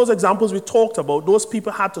 And all those examples we talked about, those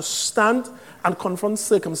people had to stand and confront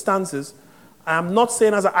circumstances. I am not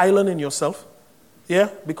saying as an island in yourself, yeah,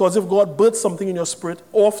 because if God births something in your spirit,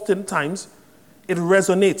 oftentimes it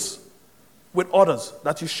resonates with others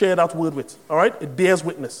that you share that word with, all right? It bears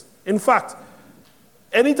witness. In fact,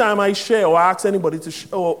 anytime I share or ask anybody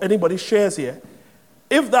or anybody shares here,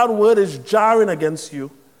 if that word is jarring against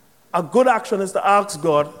you, a good action is to ask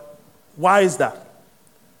God, why is that?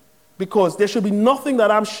 Because there should be nothing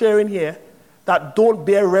that I'm sharing here that don't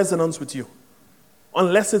bear resonance with you,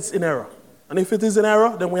 unless it's in error. And if it is in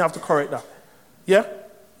error, then we have to correct that. Yeah?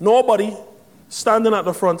 Nobody standing at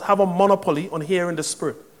the front have a monopoly on hearing the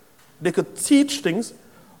Spirit. They could teach things,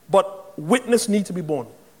 but witness need to be borne.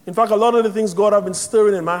 In fact, a lot of the things God have been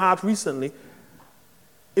stirring in my heart recently,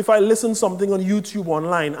 if I listen something on YouTube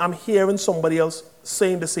online, I'm hearing somebody else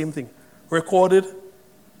saying the same thing. Recorded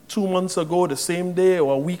 2 months ago, the same day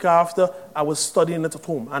or a week after, I was studying it at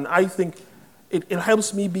home. And I think it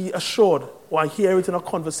helps me be assured, or I hear it in a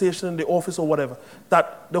conversation in the office or whatever,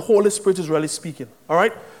 that the Holy Spirit is really speaking. All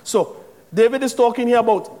right? So, David is talking here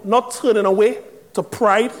about not turning away to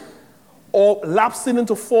pride or lapsing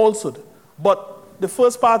into falsehood. But the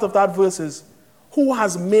first part of that verse is, who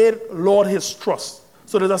has made Lord his trust?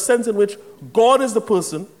 So there's a sense in which God is the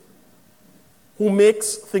person who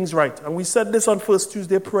makes things right. And we said this on First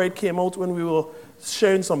Tuesday prayer. It came out when we were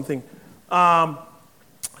sharing something. The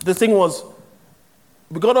thing was,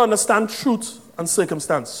 we got to understand truth and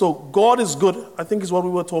circumstance. So God is good, I think is what we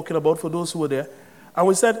were talking about for those who were there. And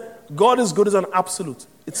we said, God is good is an absolute.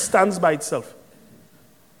 It stands by itself.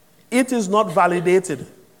 It is not validated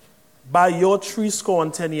by your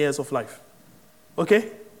 70 years of life.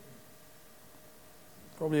 Okay?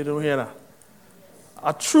 Probably you don't hear that.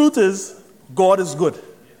 A truth is, God is good.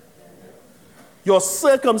 Your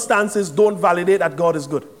circumstances don't validate that God is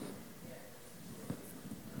good.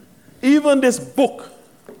 Even this book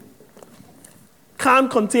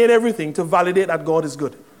can't contain everything to validate that God is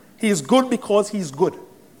good. He is good because he's good.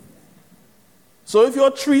 So if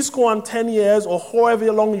you're 10 years or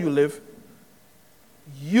however long you live,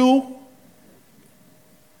 you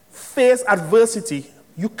face adversity,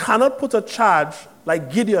 you cannot put a charge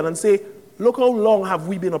like Gideon and say, look how long have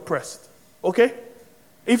we been oppressed. Okay?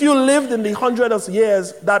 If you lived in the hundreds of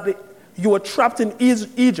years that you were trapped in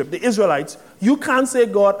Egypt, the Israelites, you can't say,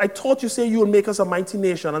 God, I thought you say you will make us a mighty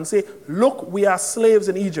nation, and say, look, we are slaves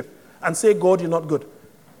in Egypt, and say, God, you're not good.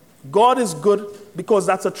 God is good because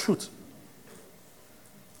that's a truth.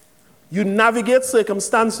 You navigate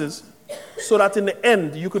circumstances so that in the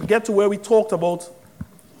end, you could get to where we talked about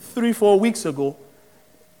 3-4 weeks ago,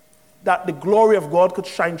 that the glory of God could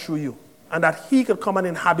shine through you, and that he could come and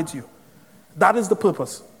inhabit you. That is the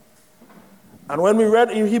purpose. And when we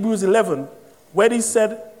read in Hebrews 11, where he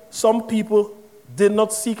said some people did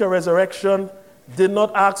not seek a resurrection, did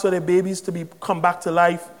not ask for their babies to come back to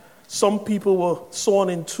life, some people were sown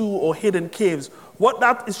in two or hid in caves. What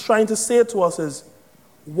that is trying to say to us is,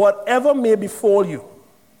 whatever may befall you,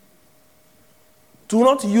 do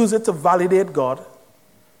not use it to validate God,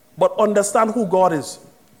 but understand who God is.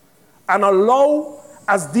 And allow,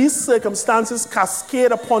 as these circumstances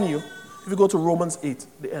cascade upon you, if you go to Romans 8,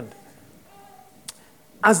 the end.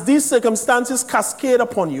 As these circumstances cascade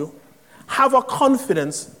upon you, have a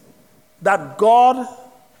confidence that God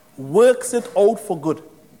works it out for good.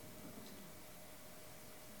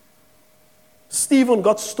 Stephen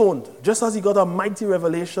got stoned, just as he got a mighty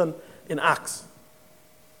revelation in Acts.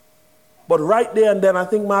 But right there and then, I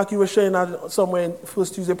think, Mark, you were sharing that somewhere in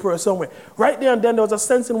First Tuesday prayer somewhere. Right there and then, there was a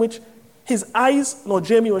sense in which his eyes, no,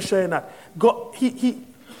 Jamie was sharing that. God, he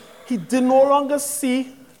did no longer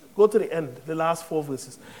see, go to the end, the last 4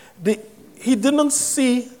 verses. He didn't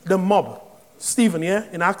see the mob. Stephen, yeah,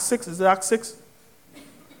 in Acts 6, is it Acts 6?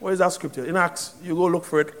 Where is that scripture? In Acts, you go look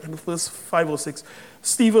for it in the first 5 or 6.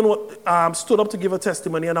 Stephen stood up to give a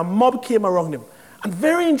testimony, and a mob came around him. And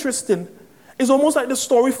very interesting, it's almost like the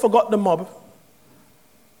story forgot the mob.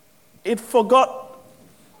 It forgot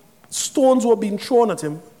stones were being thrown at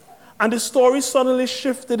him, and the story suddenly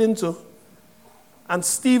shifted into, and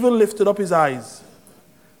Stephen lifted up his eyes,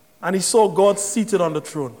 and he saw God seated on the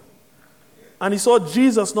throne. And he saw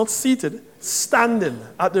Jesus not seated, standing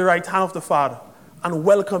at the right hand of the Father and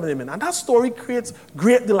welcoming him in. And that story creates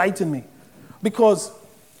great delight in me. Because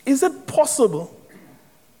is it possible,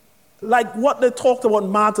 like what they talked about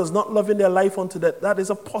martyrs not loving their life unto death, that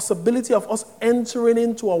is a possibility of us entering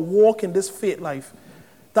into a walk in this faith life,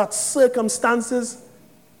 that circumstances,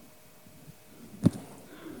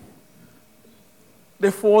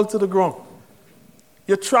 they fall to the ground.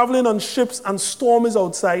 You're traveling on ships and storm is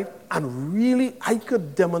outside, and really I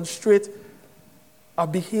could demonstrate a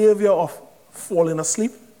behavior of falling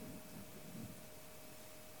asleep.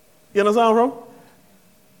 You understand where I'm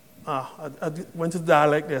from? I went to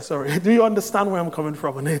dialect there, sorry. Do you understand where I'm coming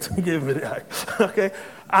from? And Nathan gave me the eye. Okay?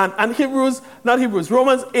 And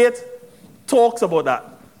Romans 8 talks about that.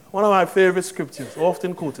 One of my favorite scriptures,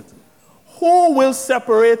 often quoted. Who will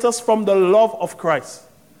separate us from the love of Christ?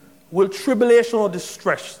 Will tribulation or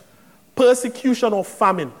distress, persecution or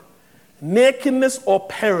famine, nakedness or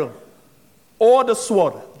peril, or the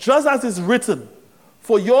sword? Just as is written,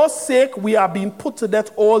 for your sake we are being put to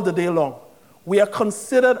death all the day long. We are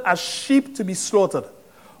considered as sheep to be slaughtered.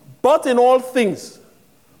 But in all things,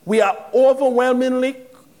 we are overwhelmingly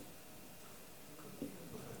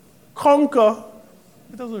conquer.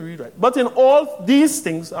 It doesn't read right. But in all these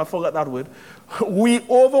things, I forgot that word, we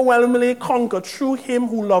overwhelmingly conquer through him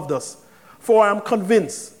who loved us. For I am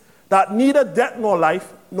convinced that neither death nor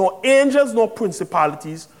life, nor angels nor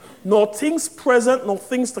principalities, nor things present nor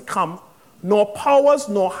things to come, nor powers,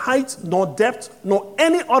 nor height, nor depth, nor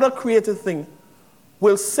any other created thing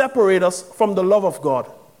will separate us from the love of God,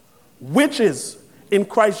 which is in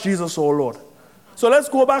Christ Jesus our Lord. So let's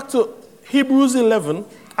go back to Hebrews 11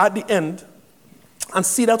 at the end and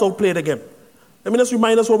see that outplayed again. Let me just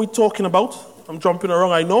remind us what we're talking about. I'm jumping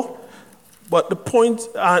around, I know. But the point,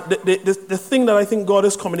 the thing that I think God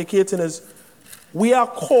is communicating is we are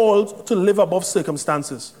called to live above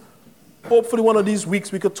circumstances. Hopefully one of these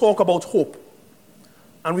weeks we could talk about hope.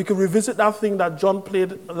 And we could revisit that thing that John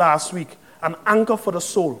played last week, an anchor for the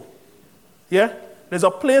soul. Yeah? There's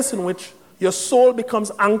a place in which your soul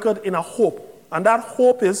becomes anchored in a hope. And that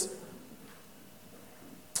hope is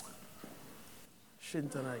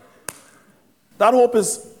that hope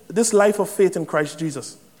is this life of faith in Christ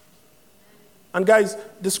Jesus. And guys,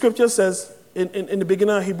 the scripture says in the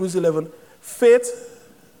beginning of Hebrews 11, faith,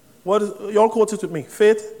 you all quote it with me,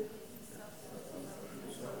 faith.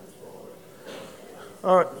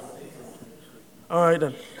 All right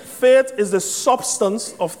then. Faith is the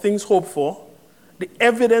substance of things hoped for, the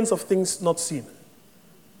evidence of things not seen.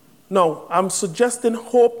 Now, I'm suggesting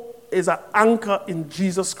hope is an anchor in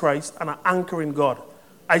Jesus Christ and an anchor in God.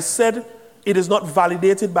 I said it is not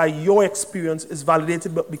validated by your experience, it's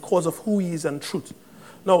validated because of who he is and truth.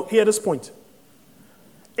 Now, hear this point.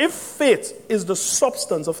 If faith is the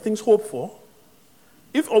substance of things hoped for,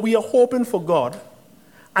 if we are hoping for God,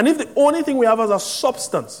 and if the only thing we have as a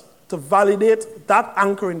substance to validate that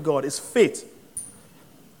anchor in God is faith,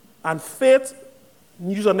 and faith,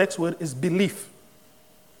 use the next word, is belief.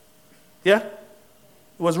 Yeah?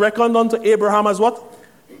 It was reckoned unto Abraham as what?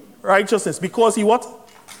 Righteousness. Because he what?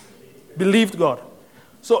 Believed God.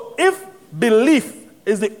 So if belief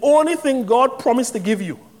is the only thing God promised to give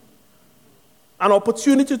you, an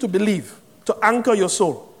opportunity to believe, to anchor your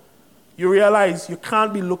soul, you realize you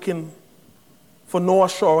can't be looking for no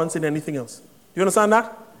assurance in anything else. You understand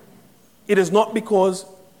that? It is not because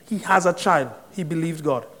he has a child. He believed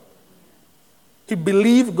God. He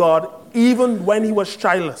believed God even when he was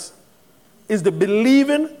childless. It's the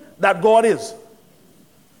believing that God is.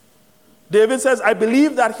 David says, I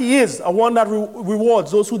believe that he is a one that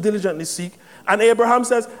rewards those who diligently seek. And Abraham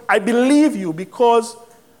says, I believe you because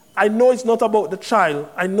I know it's not about the child.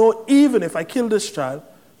 I know even if I kill this child,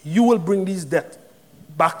 you will bring these dead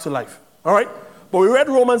back to life. All right? But we read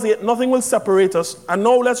Romans 8, nothing will separate us. And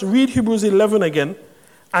now let's read Hebrews 11 again.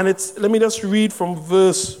 And let me just read from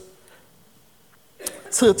verse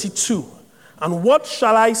 32. And what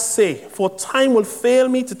shall I say? For time will fail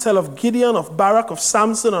me to tell of Gideon, of Barak, of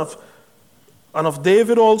Samson, and of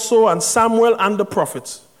David also, and Samuel and the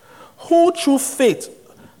prophets, who through faith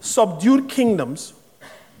subdued kingdoms.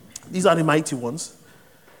 These are the mighty ones.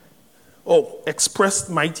 Expressed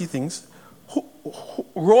mighty things. Who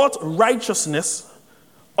wrought righteousness,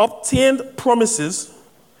 obtained promises,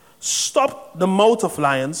 stopped the mouth of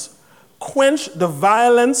lions, quenched the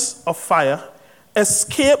violence of fire,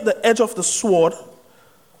 escaped the edge of the sword,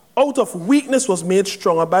 out of weakness was made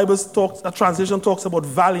strong. A translation talks about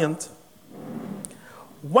valiant.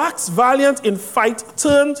 Waxed valiant in fight,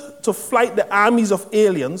 turned to flight the armies of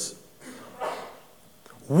aliens.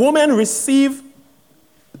 Woman received,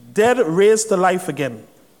 dead raised to life again.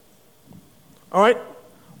 All right?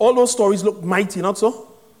 All those stories look mighty, not so?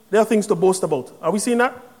 There are things to boast about. Are we seeing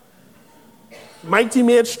that? Mighty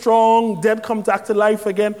made strong, dead come back to life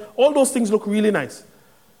again. All those things look really nice.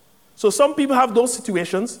 So some people have those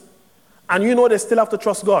situations, and you know they still have to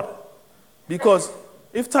trust God. Because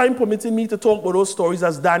if time permitted me to talk about those stories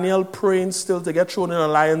as Daniel praying still to get thrown in a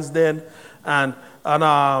lion's den, and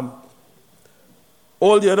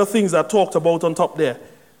all the other things that talked about on top there.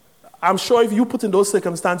 I'm sure if you put in those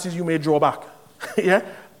circumstances, you may draw back. Yeah?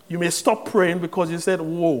 You may stop praying because you said,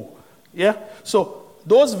 whoa. Yeah? So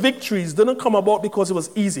those victories didn't come about because it was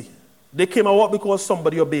easy. They came about because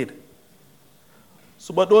somebody obeyed.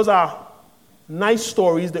 So, but those are nice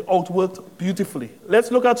stories. They outworked beautifully.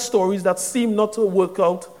 Let's look at stories that seem not to work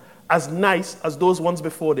out as nice as those ones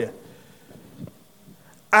before there.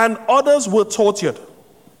 And others were tortured,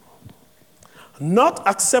 not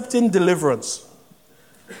accepting deliverance,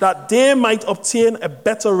 that they might obtain a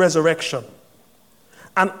better resurrection.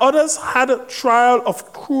 And others had a trial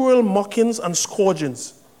of cruel mockings and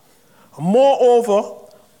scourgings. Moreover,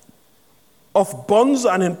 of bonds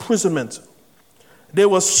and imprisonment. They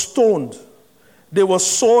were stoned, they were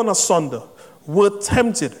sawn asunder, were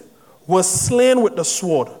tempted, were slain with the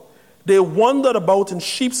sword. They wandered about in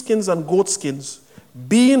sheepskins and goatskins,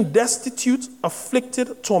 being destitute,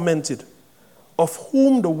 afflicted, tormented, of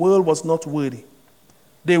whom the world was not worthy.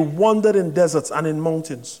 They wandered in deserts and in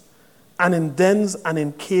mountains, and in dens and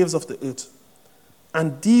in caves of the earth.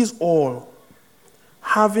 And these all,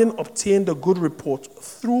 having obtained a good report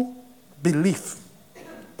through belief,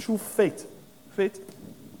 through faith,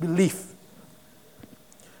 belief,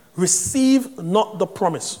 receive not the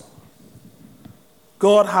promise,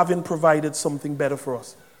 God having provided something better for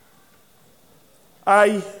us.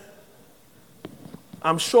 I'm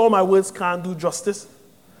sure my words can't do justice,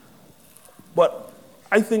 but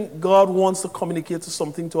I think God wants to communicate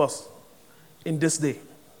something to us in this day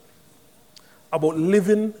about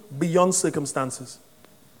living beyond circumstances.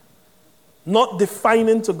 Not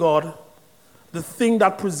defining to God the thing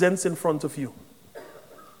that presents in front of you,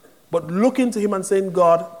 but looking to him and saying,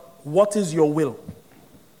 God, what is your will?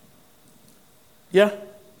 Yeah?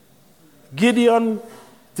 Gideon,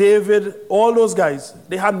 David, all those guys,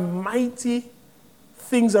 they had mighty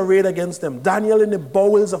things arrayed against them. Daniel in the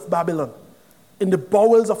bowels of Babylon, in the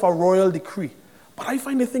bowels of a royal decree. But I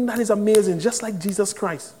find the thing that is amazing, just like Jesus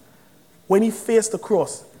Christ, when he faced the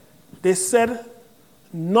cross, they said,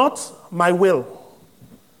 not my will,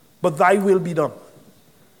 but thy will be done.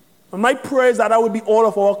 And my prayer is that would be all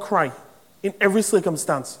of our cry in every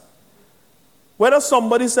circumstance. Whether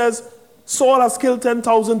somebody says, Saul has killed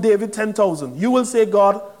 10,000, David 10,000, you will say,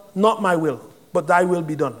 God, not my will, but thy will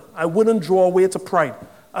be done. I wouldn't draw away to pride,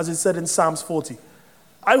 as it said in Psalms 40.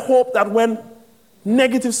 I hope that when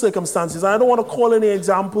negative circumstances, and I don't want to call any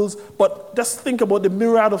examples, but just think about the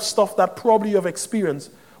myriad of stuff that probably you have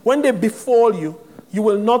experienced. When they befall you, you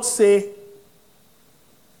will not say,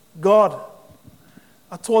 God,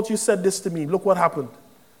 I thought you said this to me. Look what happened.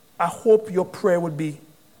 I hope your prayer would be,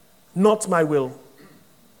 not my will,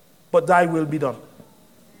 but thy will be done.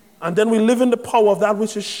 And then we live in the power of that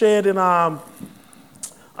which is shared in, I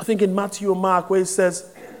think in Matthew or Mark, where it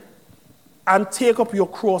says, and take up your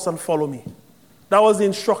cross and follow me. That was the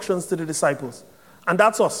instructions to the disciples. And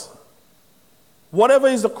that's us. Whatever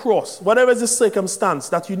is the cross, whatever is the circumstance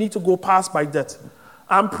that you need to go past by death,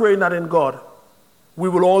 I'm praying that in God, we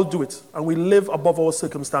will all do it, and we live above our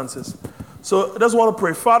circumstances. So I just want to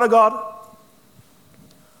pray. Father God,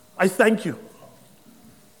 I thank you.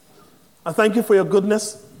 I thank you for your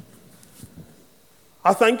goodness.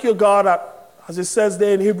 I thank you, God, that, as it says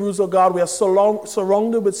there in Hebrews, oh God, we are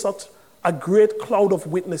surrounded with such a great cloud of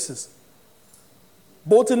witnesses.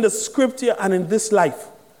 Both in the scripture and in this life,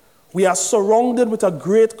 we are surrounded with a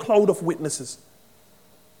great cloud of witnesses.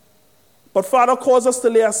 But Father, cause us to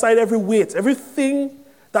lay aside every weight, everything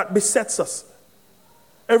that besets us,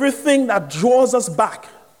 everything that draws us back,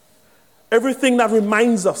 everything that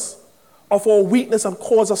reminds us of our weakness and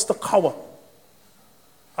causes us to cower.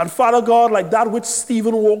 And Father God, like that which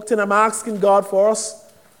Stephen walked in, I'm asking God for us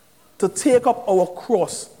to take up our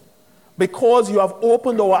cross, because you have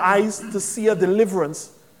opened our eyes to see a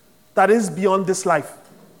deliverance that is beyond this life.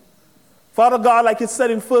 Father God, like it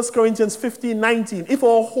said in 1 Corinthians 15:19, if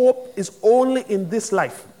our hope is only in this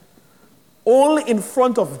life, only in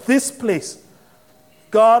front of this place,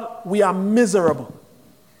 God, we are miserable.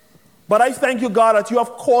 But I thank you, God, that you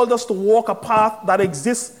have called us to walk a path that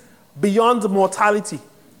exists beyond mortality,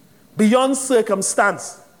 beyond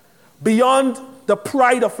circumstance, beyond the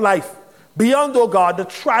pride of life, beyond, oh God, the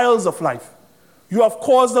trials of life. You have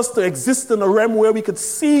caused us to exist in a realm where we could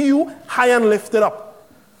see you high and lifted up.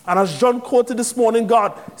 And as John quoted this morning,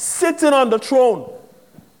 God, sitting on the throne,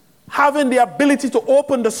 having the ability to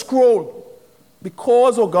open the scroll,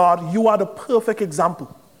 because, oh God, you are the perfect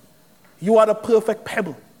example. You are the perfect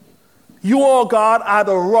pebble. You, oh God, are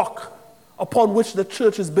the rock upon which the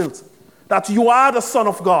church is built. That you are the Son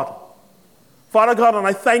of God. Father God, and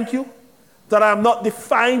I thank you that I am not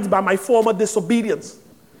defined by my former disobedience.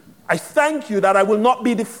 I thank you that I will not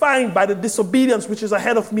be defined by the disobedience which is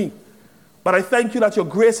ahead of me. But I thank you that your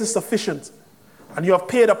grace is sufficient and you have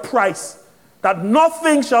paid a price, that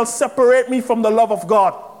nothing shall separate me from the love of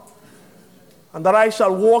God, and that I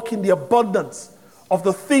shall walk in the abundance of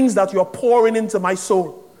the things that you're pouring into my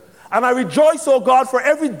soul. And I rejoice, oh God, for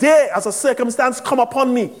every day as a circumstance come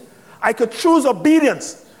upon me, I could choose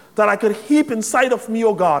obedience, that I could heap inside of me,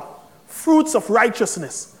 oh God, fruits of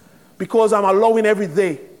righteousness, because I'm allowing every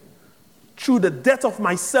day, through the death of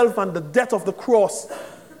myself and the death of the cross,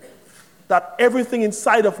 that everything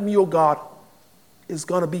inside of me, oh God, is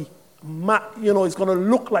going to be, it's going to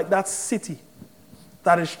look like that city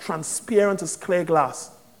that is transparent as clear glass.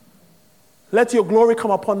 Let your glory come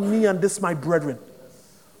upon me and this, my brethren.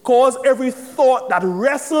 Cause every thought that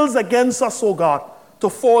wrestles against us, oh God, to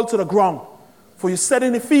fall to the ground. For you said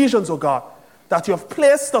in Ephesians, oh God, that you have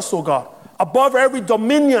placed us, oh God, above every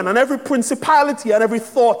dominion and every principality and every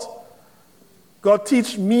thought. God,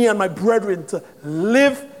 teach me and my brethren to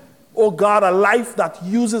live, oh God, a life that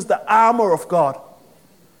uses the armor of God,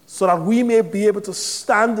 so that we may be able to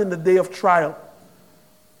stand in the day of trial.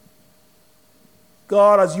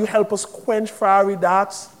 God, as you help us quench fiery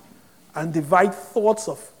darts and divide thoughts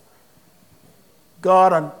of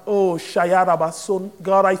God and Shayarabasun,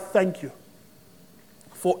 God, I thank you.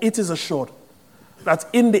 For it is assured that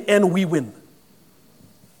in the end we win.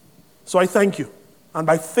 So I thank you. And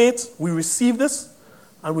by faith we receive this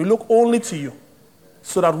and we look only to you,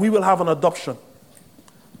 so that we will have an adoption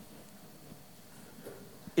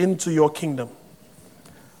into your kingdom.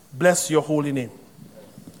 Bless your holy name.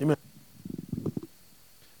 Amen.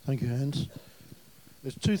 Thank you, Hans.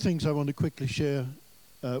 There's two things I want to quickly share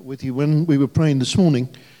with you. When we were praying this morning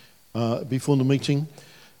before the meeting,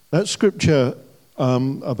 that scripture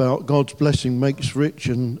about God's blessing makes rich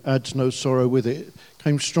and adds no sorrow with it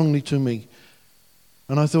came strongly to me.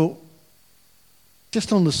 And I thought,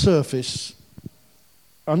 just on the surface,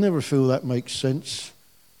 I never feel that makes sense,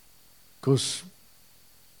 because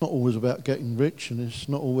it's not always about getting rich and it's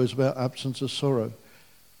not always about absence of sorrow.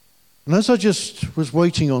 And as I just was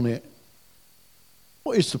waiting on it,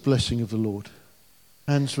 what is the blessing of the Lord?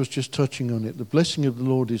 Hans was just touching on it. The blessing of the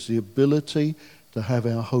Lord is the ability to have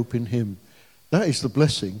our hope in him. That is the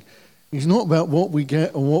blessing. It's not about what we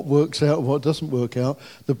get and what works out and what doesn't work out.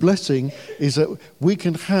 The blessing is that we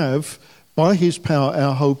can have, by his power,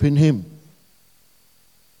 our hope in him.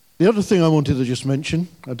 The other thing I wanted to just mention,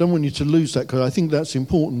 I don't want you to lose that, because I think that's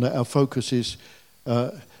important, that our focus is,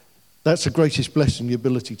 that's the greatest blessing, the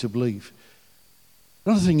ability to believe.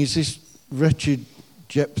 Another thing is this wretched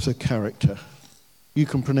Jephthah character. You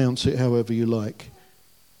can pronounce it however you like.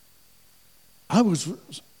 I was,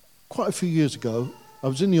 quite a few years ago, I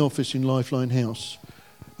was in the office in Lifeline House,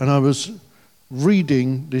 and I was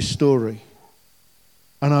reading this story.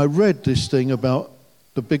 And I read this thing about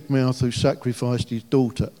the big mouth who sacrificed his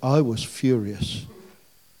daughter. I was furious.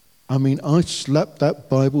 I mean, I slapped that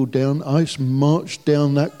Bible down. I marched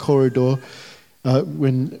down that corridor.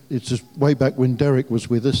 It's just way back when Derek was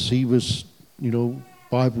with us. He was,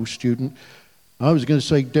 Bible student. I was going to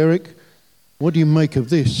say, Derek, what do you make of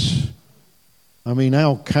this? I mean,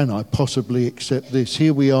 how can I possibly accept this?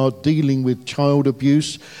 Here we are dealing with child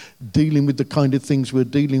abuse, dealing with the kind of things we're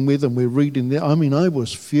dealing with, and we're reading there. I mean, I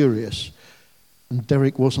was furious. And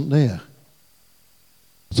Derek wasn't there.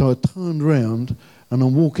 So I turned round and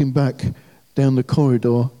I'm walking back down the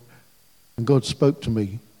corridor, and God spoke to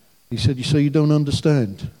me. He said, "You say you don't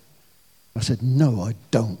understand?" I said, "No, I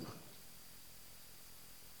don't."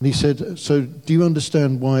 And he said, "So do you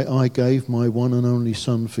understand why I gave my one and only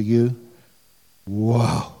son for you?"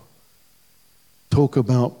 Wow. Talk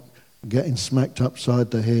about getting smacked upside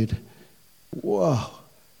the head. Wow.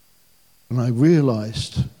 And I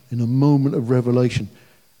realized in a moment of revelation,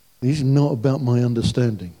 this is not about my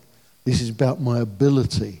understanding. This is about my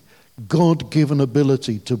ability, God-given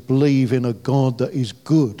ability to believe in a God that is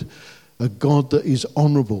good, a God that is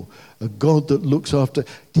honorable, a God that looks after.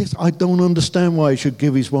 Yes, I don't understand why he should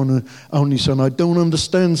give his one and only son. I don't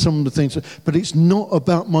understand some of the things, but it's not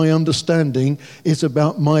about my understanding. It's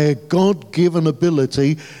about my God-given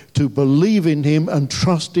ability to believe in him and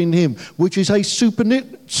trust in him, which is a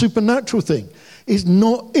supernatural thing. It's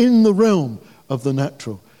not in the realm of the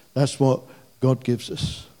natural. That's what God gives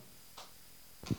us.